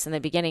touched on this in the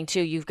beginning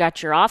too. You've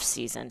got your off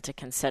season to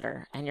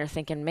consider, and you're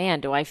thinking,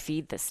 man, do I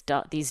feed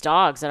these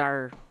dogs that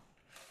are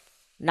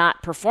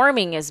not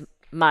performing as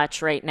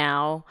much right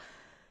now?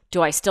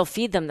 Do I still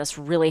feed them this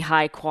really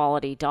high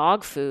quality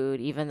dog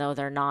food, even though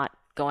they're not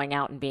going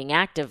out and being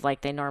active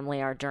like they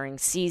normally are during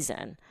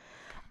season?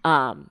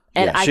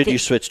 Should you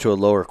switch to a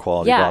lower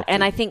quality dog food?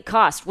 And I think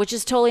cost, which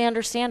is totally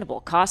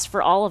understandable. Cost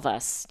for all of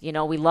us. We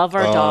love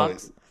our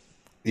dogs.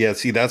 Yeah,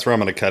 see, that's where I'm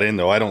going to cut in,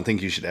 though. I don't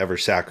think you should ever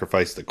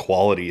sacrifice the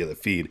quality of the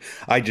feed.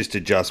 I just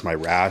adjust my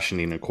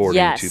rationing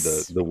according to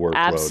the workload.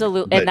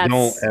 Absolutely. But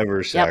don't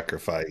ever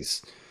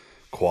sacrifice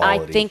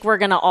quality. I think we're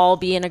going to all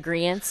be in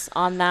agreement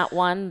on that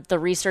one. The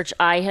research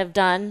I have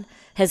done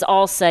has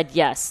all said,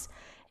 yes,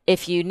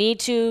 if you need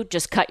to,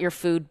 just cut your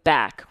food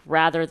back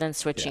rather than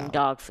switching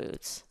dog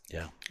foods.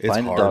 Yeah. It's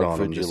Find hard a dog on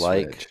food you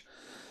like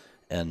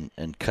and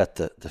cut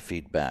the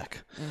feed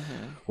back.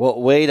 Mm-hmm.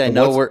 Well, Wade, I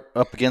know we're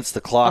up against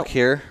the clock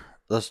here.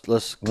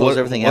 Let's close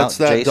everything out. What's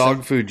that Jason?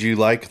 dog food you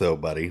like, though,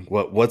 buddy?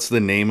 What's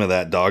the name of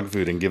that dog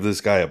food? And give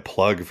this guy a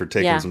plug for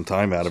taking some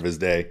time out of his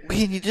day.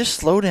 Can you just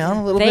slow down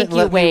a little bit? Thank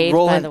you, Wade,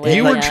 by the way.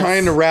 You were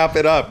trying to wrap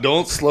it up.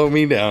 Don't slow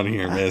me down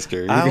here,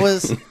 mister. I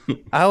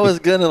was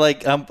gonna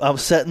I'm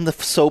setting the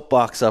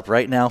soapbox up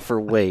right now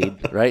for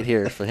Wade, right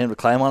here, for him to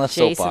climb on a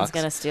soapbox. Jason's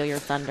gonna steal your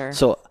thunder.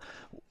 So,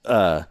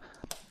 I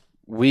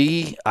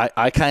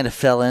kind of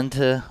fell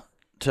into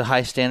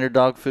high standard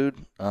dog food.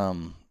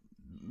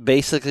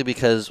 Basically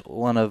because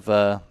one of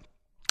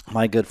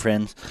my good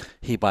friends,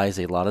 he buys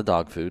a lot of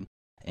dog food,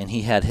 and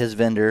he had his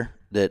vendor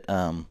that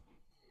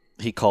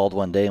he called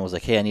one day and was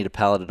like, hey, I need a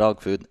pallet of dog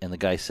food. And the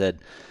guy said,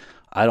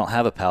 I don't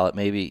have a pallet,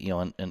 maybe,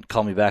 and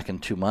call me back in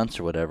 2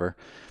 months or whatever.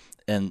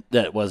 And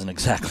that wasn't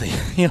exactly,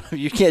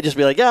 you can't just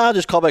be like, yeah, I'll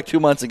just call back 2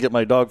 months and get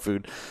my dog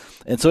food.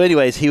 And so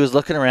anyways, he was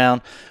looking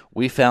around.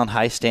 We found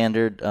high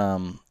standard,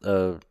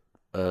 a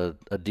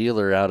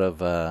dealer out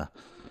of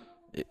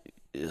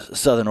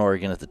Southern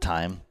Oregon at the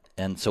time,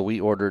 and so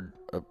we ordered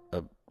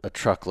a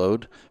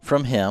truckload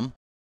from him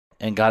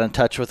and got in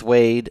touch with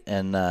Wade,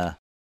 and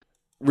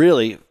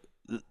really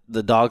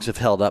the dogs have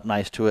held up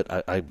nice to it.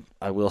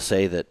 I will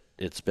say that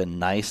it's been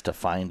nice to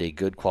find a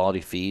good quality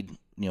feed.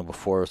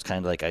 Before it was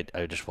kind of like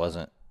I just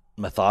wasn't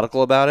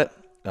methodical about it.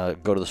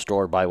 Go to the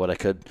store, buy what I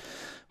could,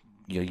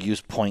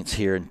 use points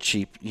here and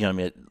cheap,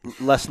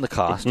 lessen the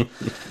cost.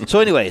 So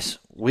anyways,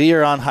 we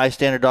are on high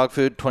standard dog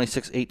food,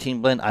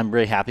 2618 blend. I'm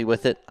very happy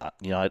with it.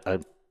 I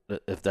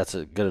if that's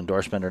a good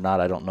endorsement or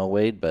not, I don't know,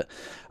 Wade, but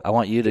I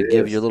want you to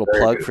give your little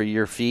plug for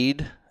your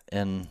feed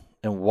and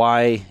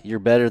why you're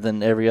better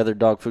than every other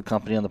dog food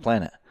company on the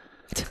planet.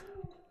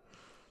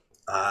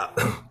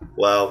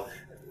 Well,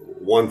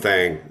 one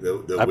thing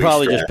I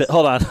probably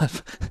hold on.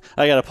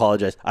 I gotta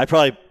apologize. I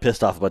probably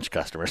pissed off a bunch of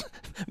customers.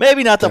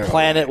 Maybe not the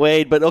planet,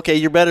 Wade, but okay,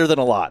 you're better than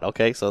a lot.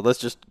 Okay, so let's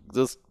just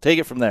take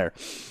it from there.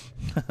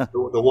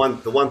 the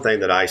one thing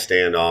that I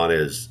stand on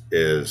is,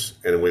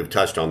 and we've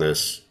touched on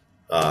this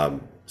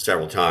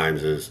several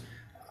times, is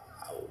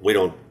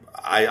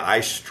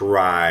I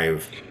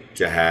strive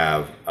to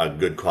have a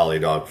good quality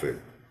dog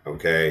food.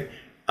 Okay,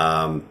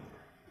 of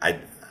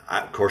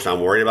course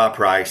I'm worried about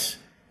price,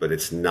 but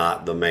it's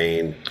not the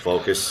main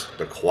focus.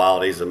 The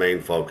quality is the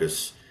main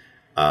focus.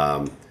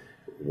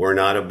 We're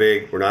not a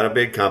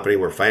big company.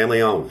 We're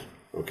family owned.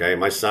 Okay,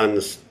 my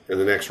son's in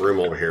the next room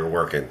over here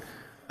working.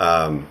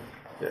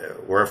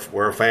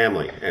 We're a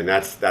family, and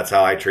that's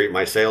how I treat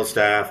my sales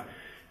staff.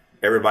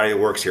 Everybody that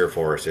works here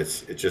for us,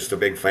 it's just a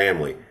big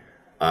family.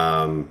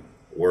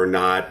 We're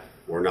not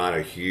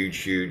a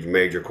huge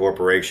major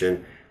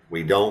corporation.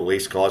 We don't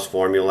least cost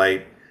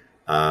formulate.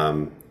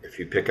 If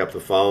you pick up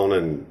the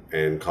phone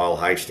and call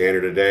High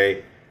Standard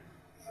today,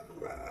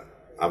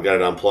 I've got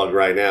it unplugged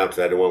right now because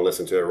I didn't want to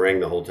listen to it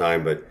ring the whole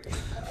time. But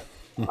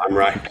I'm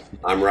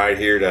right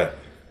here to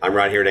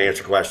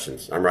answer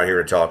questions. I'm right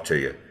here to talk to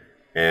you.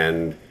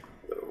 And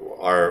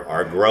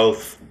our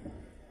growth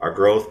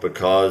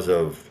because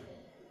of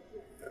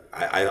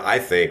I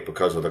think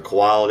because of the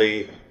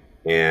quality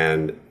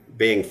and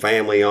being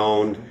family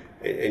owned,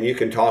 and you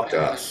can talk to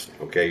us.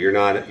 Okay, you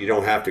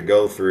don't have to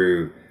go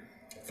through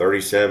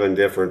 37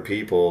 different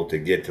people to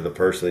get to the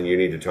person you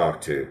need to talk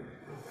to.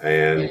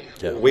 And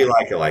we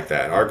like it like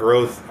that. Our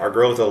growth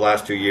of the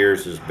last 2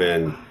 years has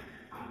been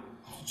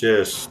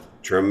just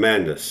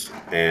tremendous.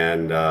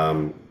 And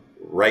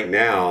right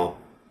now,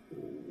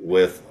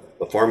 with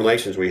the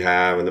formulations we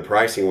have and the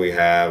pricing we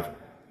have,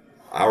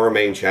 our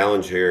main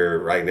challenge here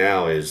right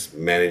now is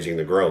managing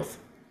the growth.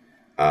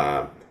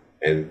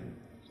 And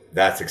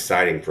that's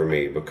exciting for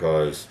me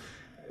because,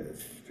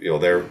 I'm not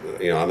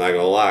going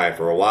to lie,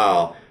 for a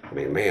while, I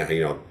mean, man,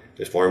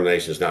 this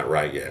formulation is not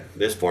right yet.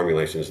 This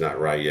formulation is not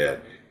right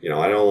yet.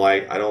 I don't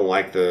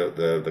like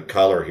the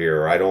color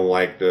here. Or I don't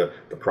like the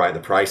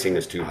pricing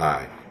is too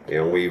high.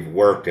 We've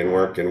worked,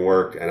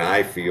 and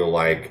I feel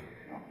like,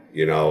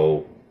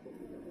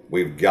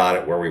 we've got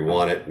it where we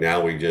want it.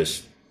 Now we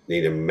just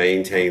need to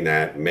maintain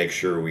that, make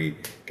sure we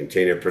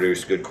continue to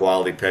produce good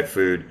quality pet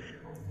food,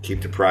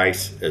 keep the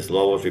price as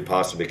low as we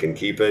possibly can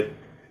keep it,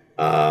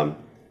 and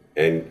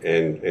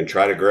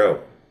try to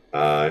grow.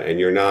 And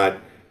you're not,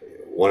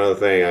 one other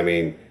thing, I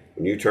mean,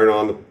 when you turn,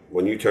 I'm not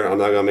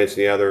going to mention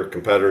the other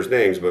competitors'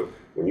 names, but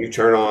when you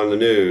turn on the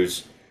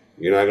news,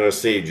 you're not going to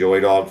see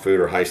Joy Dog Food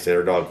or High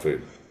Standard Dog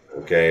Food,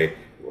 okay?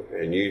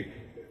 And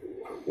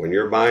when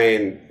you're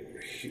buying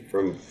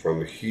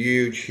from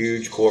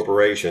huge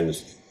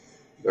corporations,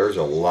 there's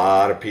a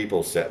lot of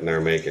people sitting there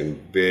making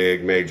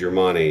big major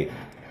money,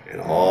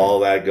 and all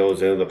that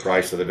goes into the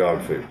price of the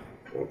dog food.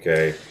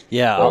 Okay.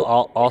 Yeah,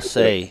 so, I'll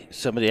say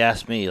somebody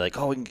asked me like,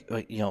 oh,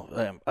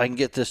 I can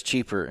get this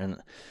cheaper,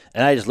 and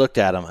I just looked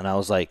at them and I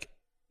was like,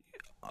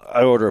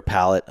 I order a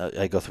pallet.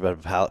 I go through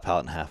about a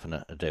pallet and a half in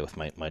a day with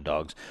my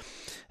dogs,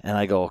 and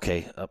I go,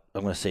 okay, I'm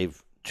going to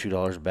save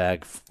 $2 a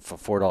bag,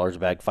 $4 a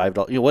bag,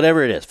 $5,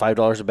 whatever it is,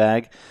 $5 a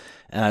bag.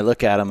 And I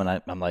look at them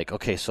and I'm like,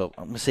 okay, so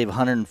I'm going to save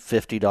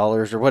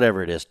 $150 or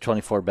whatever it is,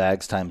 24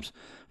 bags times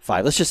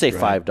 5. Let's just say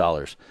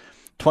 $5.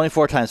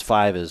 24 times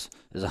 5 is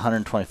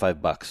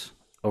 $125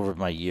 over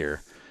my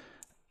year,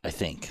 I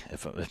think,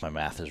 if my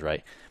math is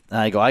right. And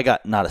I go, I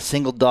got not a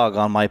single dog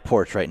on my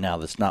porch right now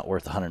that's not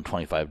worth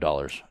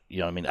 $125. You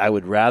know what I mean? I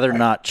would rather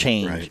not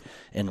change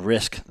and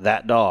risk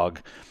that dog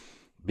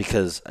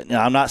because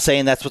I'm not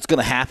saying that's what's going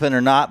to happen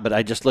or not, but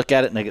I just look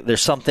at it and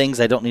there's some things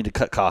I don't need to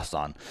cut costs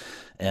on.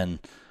 And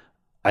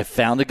I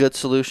found a good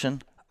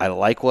solution. I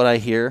like what I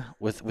hear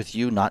with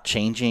you not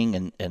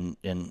changing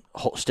and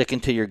sticking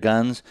to your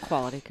guns.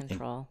 Quality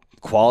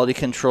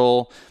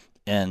control.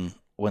 And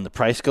when the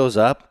price goes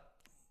up,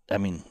 I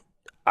mean,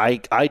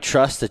 I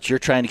trust that you're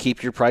trying to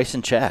keep your price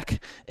in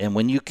check. And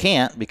when you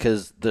can't,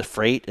 because the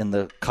freight and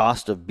the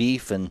cost of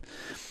beef and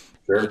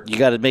you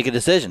got to make a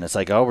decision. It's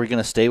like, oh, we're going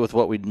to stay with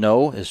what we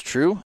know is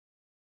true.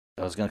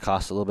 It was going to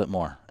cost a little bit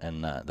more,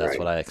 and that's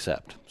what I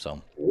accept.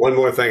 So one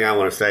more thing I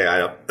want to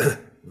say,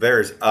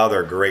 there's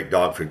other great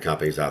dog food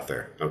companies out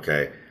there.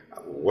 Okay,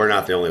 we're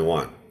not the only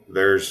one.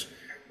 There's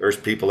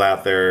people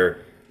out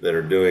there that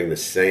are doing the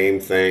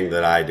same thing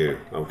that I do.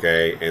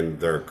 Okay, and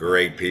they're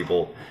great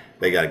people.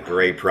 They got a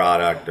great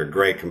product. They're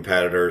great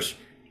competitors.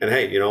 And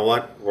hey, you know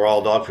what? We're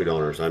all dog food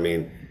owners. I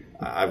mean,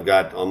 I've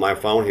got on my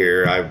phone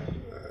here.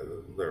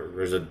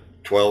 There's a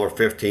 12 or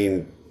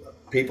 15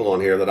 people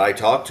on here that I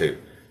talk to.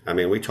 I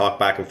mean, we talk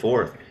back and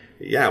forth.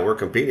 Yeah, we're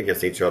competing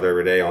against each other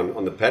every day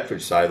on the pet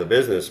food side of the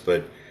business,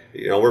 but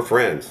we're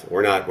friends.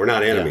 We're not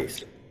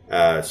enemies.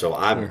 Yeah. So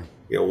I'm,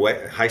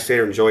 High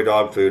Standard and Joy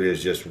Dog Food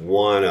is just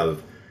one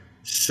of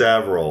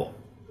several,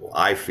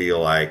 I feel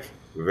like,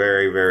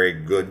 very, very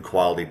good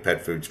quality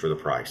pet foods for the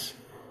price.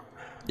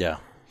 Yeah.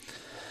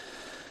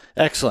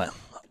 Excellent.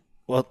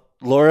 Well,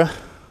 Laura.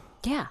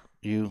 Yeah.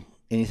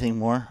 Anything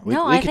more?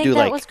 I think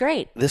that was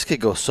great. This could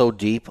go so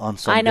deep on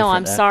some. I know.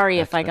 I'm sorry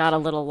if I got a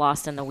little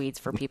lost in the weeds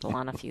for people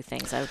on a few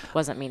things. I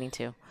wasn't meaning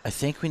to. I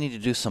think we need to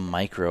do some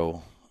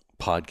micro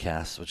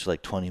podcasts, which is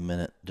like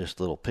 20-minute, just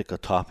little pick a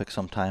topic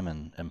sometime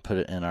and put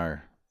it in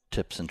our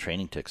tips and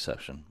training tips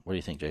section. What do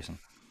you think, Jason?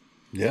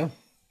 Yeah.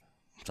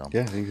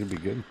 Yeah, I think it'd be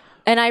good.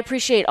 And I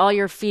appreciate all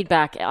your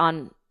feedback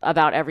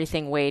about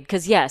everything, Wade,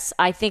 because yes,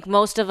 I think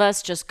most of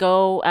us just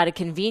go out of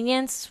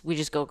convenience. We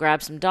just go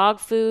grab some dog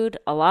food.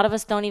 A lot of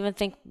us don't even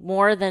think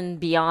more than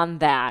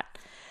beyond that.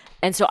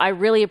 And so I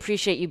really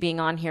appreciate you being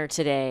on here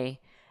today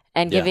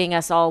and giving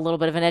us all a little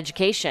bit of an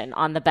education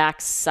on the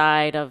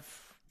backside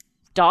of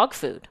dog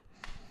food.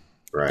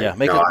 Right. Yeah,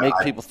 make No,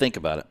 people think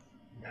about it.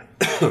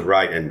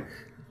 Right. And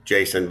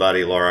Jason,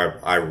 buddy, Laura,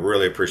 I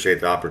really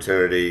appreciate the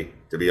opportunity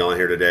to be on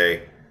here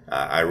today.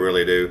 I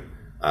really do.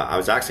 I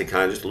was actually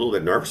kind of just a little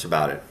bit nervous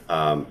about it.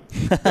 But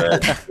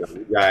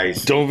you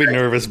guys, Don't be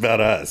nervous about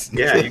us.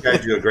 yeah, you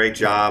guys do a great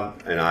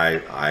job, and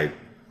I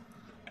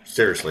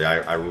seriously,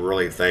 I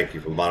really thank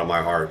you from the bottom of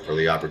my heart for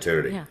the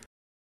opportunity. Yeah.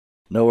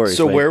 No worries.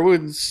 So Wade. where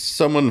would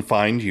someone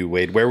find you,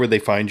 Wade? Where would they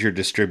find your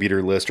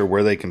distributor list, or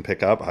where they can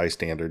pick up High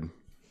Standard?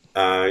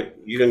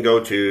 You can go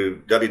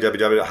to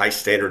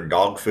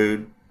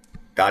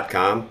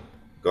www.highstandarddogfood.com.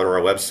 Go to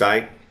our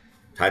website,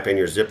 type in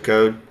your zip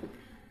code,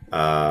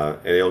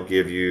 and it'll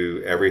give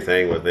you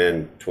everything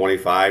within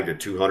 25 to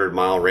 200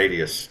 mile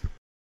radius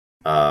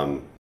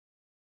of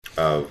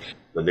the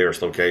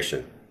nearest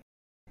location.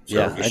 So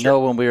Yeah, I know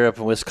when we were up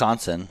in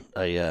Wisconsin,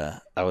 I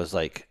was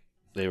like,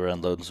 they were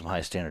unloading some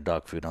High Standard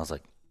dog food, and I was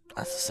like,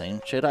 that's the same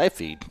shit I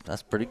feed.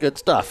 That's pretty good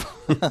stuff.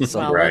 So,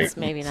 Well, Right. let's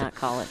maybe not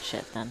call it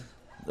shit then.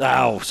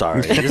 oh,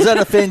 sorry. Does that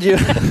offend you?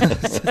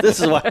 This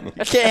is why you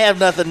can't have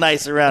nothing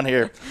nice around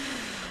here.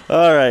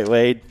 All right,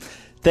 Wade.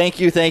 Thank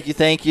you.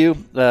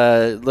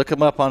 Look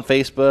him up on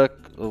Facebook,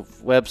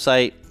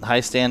 website,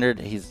 High Standard.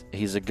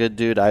 He's a good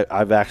dude.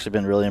 I've actually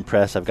been really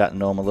impressed. I've gotten to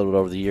know him a little bit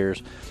over the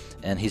years,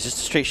 and he's just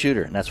a straight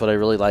shooter, and that's what I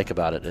really like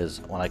about it is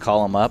when I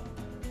call him up,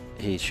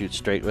 he shoots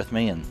straight with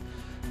me, and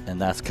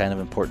that's kind of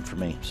important for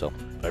me. So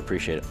I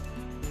appreciate it.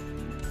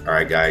 All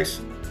right,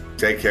 guys.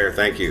 Take care.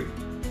 Thank you.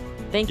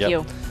 Thank Yep.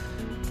 you.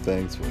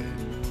 Thanks, Wade.